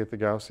propagate the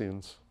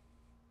Gaussians.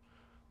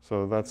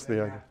 So that's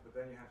the idea. But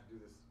then you have to do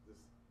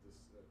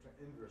this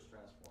inverse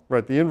transform.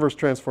 Right, the inverse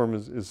transform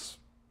is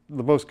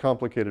the most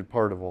complicated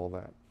part of all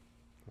that.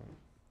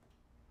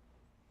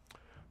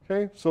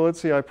 Okay, so let's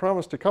see, I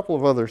promised a couple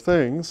of other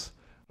things.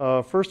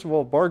 First of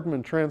all,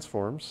 Bargmann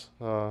transforms.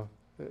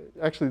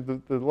 Actually,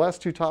 the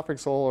last two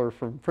topics all are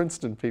from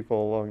Princeton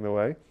people along the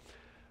way.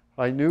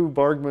 I knew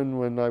Bargmann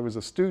when I was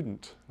a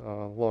student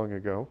long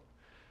ago.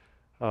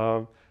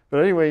 But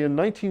anyway, in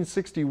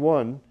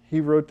 1961,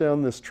 he wrote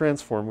down this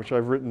transform, which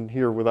I've written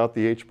here without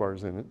the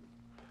h-bars in it,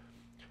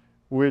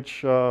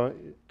 which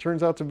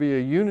turns out to be a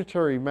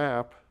unitary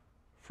map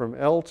from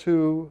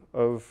L2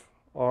 of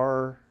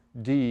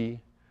Rd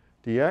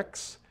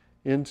dx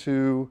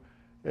into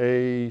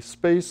a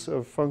space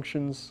of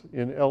functions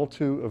in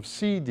L2 of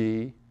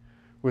CD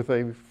with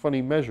a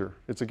funny measure.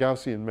 It's a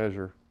Gaussian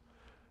measure.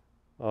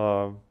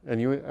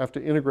 And you have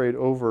to integrate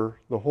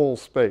over the whole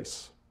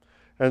space.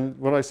 And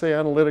when I say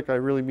analytic, I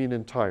really mean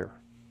entire.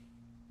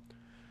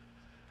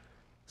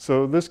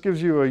 So this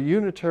gives you a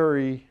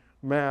unitary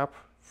map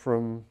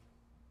from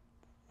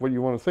what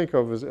you want to think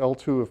of as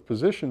L2 of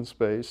position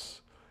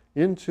space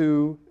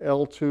into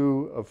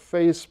L2 of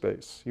phase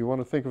space. You want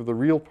to think of the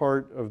real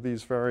part of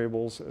these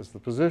variables as the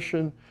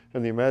position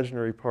and the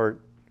imaginary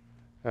part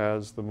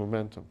as the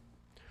momentum.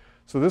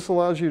 So this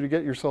allows you to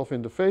get yourself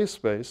into phase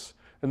space,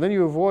 and then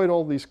you avoid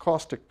all these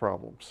caustic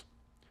problems.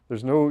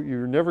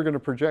 You're never going to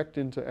project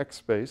into X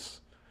space,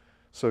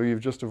 so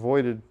you've just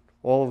avoided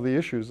all of the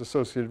issues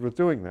associated with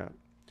doing that.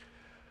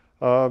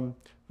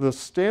 The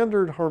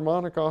standard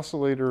harmonic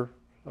oscillator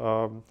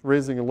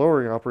raising and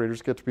lowering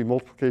operators get to be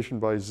multiplication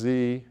by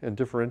z and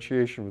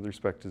differentiation with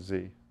respect to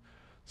z.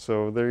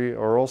 So they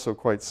are also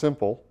quite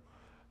simple.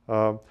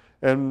 Well,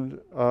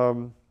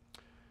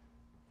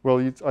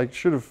 I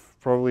should have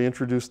probably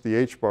introduced the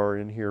h-bar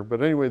in here.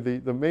 But anyway,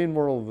 the main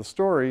moral of the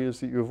story is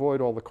that you avoid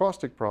all the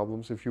caustic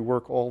problems if you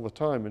work all the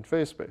time in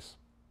phase space.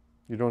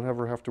 You don't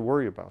ever have to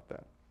worry about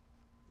that.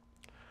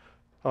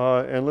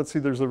 And let's see,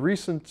 there's a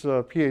recent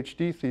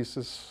PhD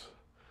thesis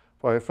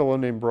by a fellow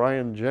named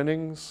Brian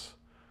Jennings,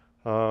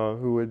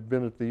 who had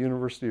been at the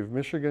University of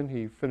Michigan.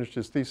 He finished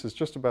his thesis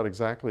just about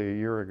exactly a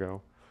year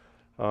ago.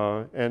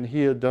 And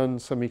he had done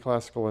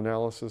semi-classical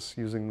analysis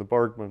using the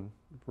Bargmann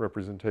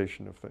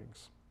representation of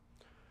things.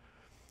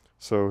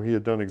 So he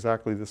had done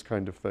exactly this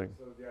kind of thing.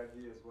 So the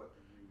idea is what?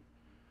 You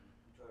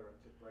try to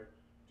write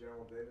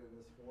general data in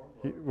this form?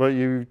 Well,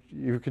 you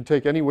can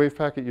take any wave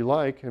packet you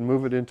like and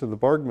move it into the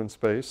Bargmann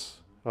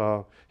space.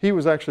 He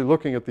was actually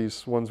looking at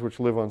these ones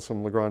which live on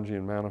some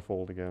Lagrangian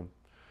manifold again.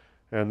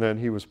 And then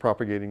he was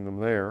propagating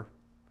them there.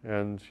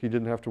 And he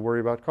didn't have to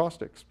worry about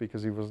caustics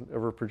because he wasn't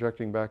ever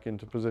projecting back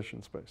into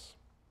position space.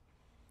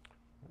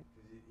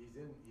 He's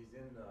in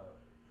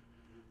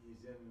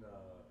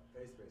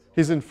phase space.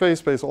 He's in phase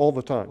space all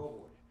the time.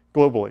 Globally.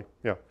 Globally,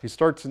 yeah.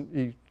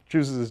 He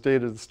chooses his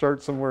data to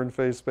start somewhere in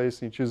phase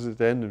space, and he chooses it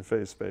to end in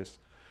phase space,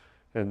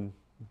 and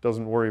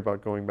doesn't worry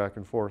about going back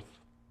and forth.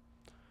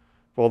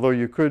 Although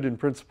you could, in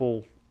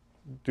principle,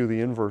 do the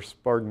inverse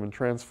Bargmann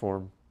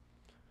transform,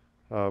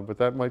 but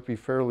that might be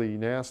fairly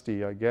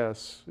nasty, I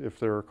guess, if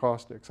there are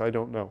caustics. I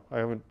don't know. I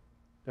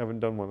haven't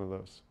done one of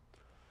those.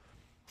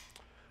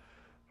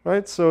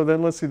 Right, so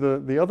then let's see,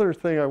 the other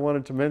thing I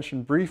wanted to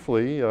mention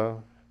briefly,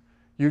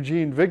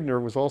 Eugene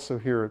Wigner was also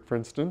here at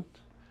Princeton,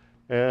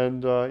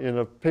 and in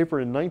a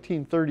paper in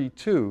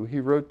 1932, he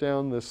wrote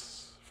down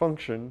this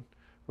function,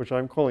 which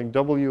I'm calling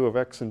W of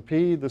x and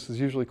p. This is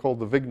usually called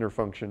the Wigner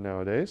function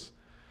nowadays.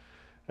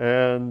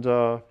 And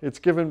it's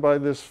given by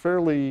this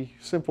fairly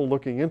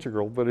simple-looking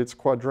integral, but it's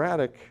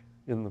quadratic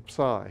in the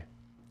psi.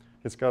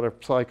 It's got a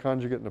psi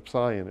conjugate and a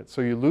psi in it.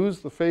 So you lose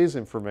the phase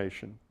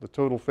information, the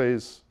total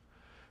phase,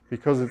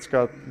 because it's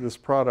got this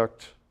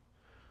product.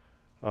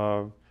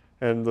 The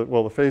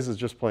phase is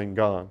just plain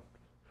gone.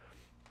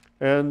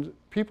 And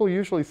people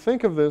usually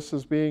think of this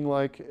as being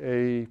like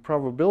a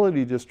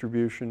probability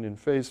distribution in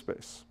phase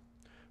space.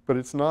 But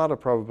it's not a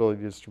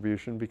probability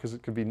distribution because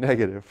it could be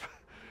negative.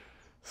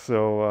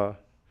 So,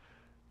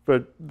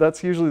 but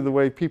that's usually the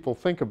way people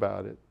think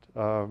about it.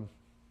 That,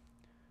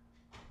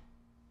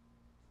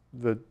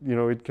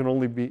 it can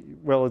only be,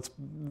 well, it's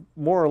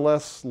more or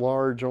less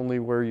large only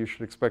where you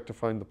should expect to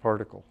find the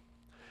particle.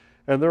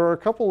 And there are a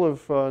couple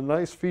of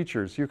nice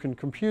features. You can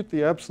compute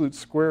the absolute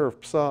square of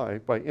psi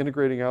by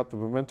integrating out the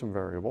momentum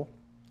variable.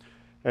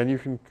 And you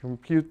can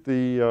compute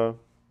the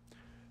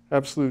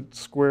absolute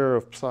square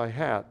of psi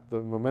hat,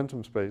 the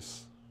momentum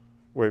space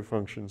wave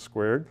function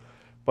squared,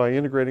 by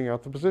integrating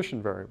out the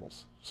position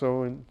variables.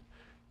 So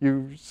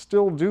you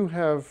still do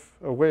have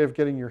a way of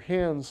getting your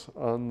hands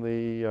on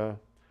the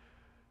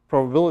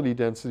probability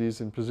densities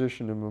in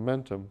position and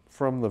momentum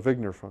from the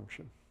Wigner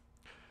function.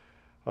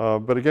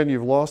 But again,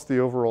 you've lost the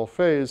overall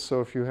phase,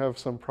 so if you have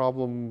some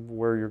problem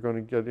where you're going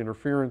to get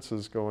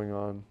interferences going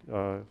on,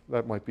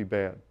 that might be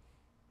bad.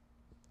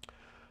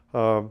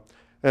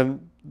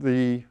 And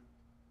the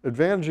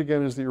advantage,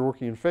 again, is that you're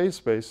working in phase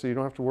space, so you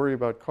don't have to worry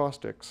about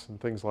caustics and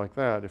things like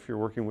that if you're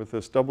working with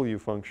this W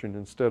function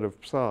instead of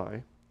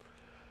psi.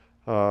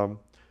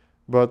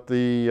 But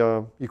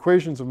the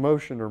equations of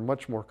motion are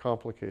much more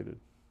complicated.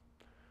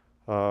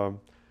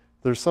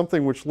 There's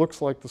something which looks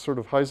like the sort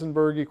of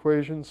Heisenberg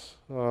equations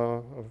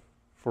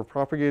for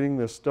propagating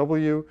this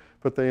W,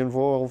 but they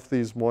involve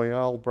these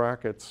Moyal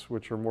brackets,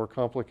 which are more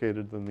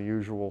complicated than the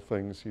usual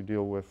things you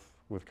deal with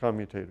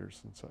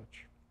commutators and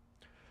such.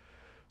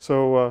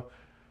 So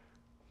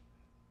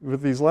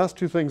with these last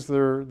two things,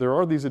 there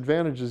are these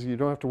advantages. You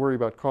don't have to worry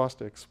about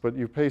caustics, but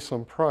you pay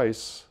some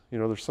price.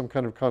 There's some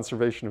kind of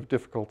conservation of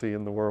difficulty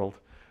in the world.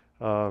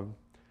 So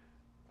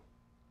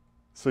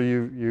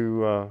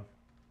you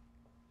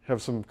have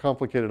some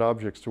complicated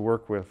objects to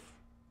work with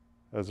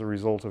as a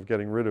result of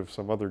getting rid of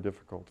some other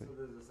difficulty. So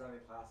there's a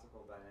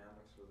semi-classical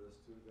dynamics for this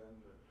too then?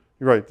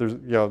 Right. There's,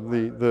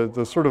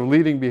 the sort of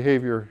leading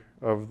behavior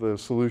of the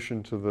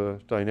solution to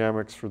the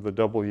dynamics for the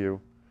W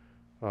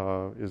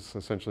is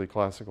essentially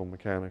classical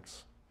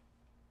mechanics.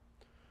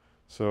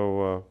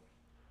 So,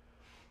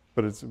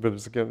 but it's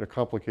again a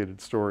complicated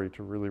story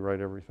to really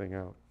write everything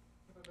out.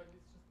 But it's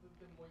just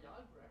the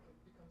Moyal bracket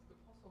becomes the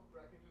Poisson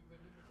bracket with the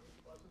limit is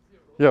equal to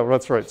 0. Yeah,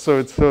 that's right. So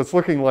it's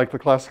looking like the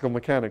classical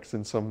mechanics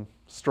in some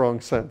strong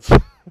sense,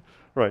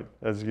 right?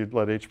 As you'd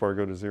let h bar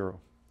go to 0.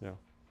 Yeah.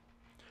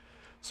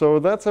 So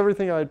that's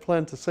everything I had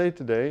planned to say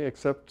today,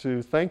 except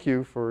to thank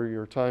you for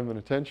your time and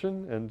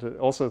attention, and to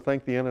also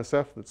thank the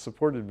NSF that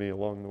supported me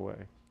along the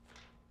way.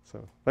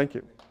 So thank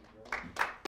you.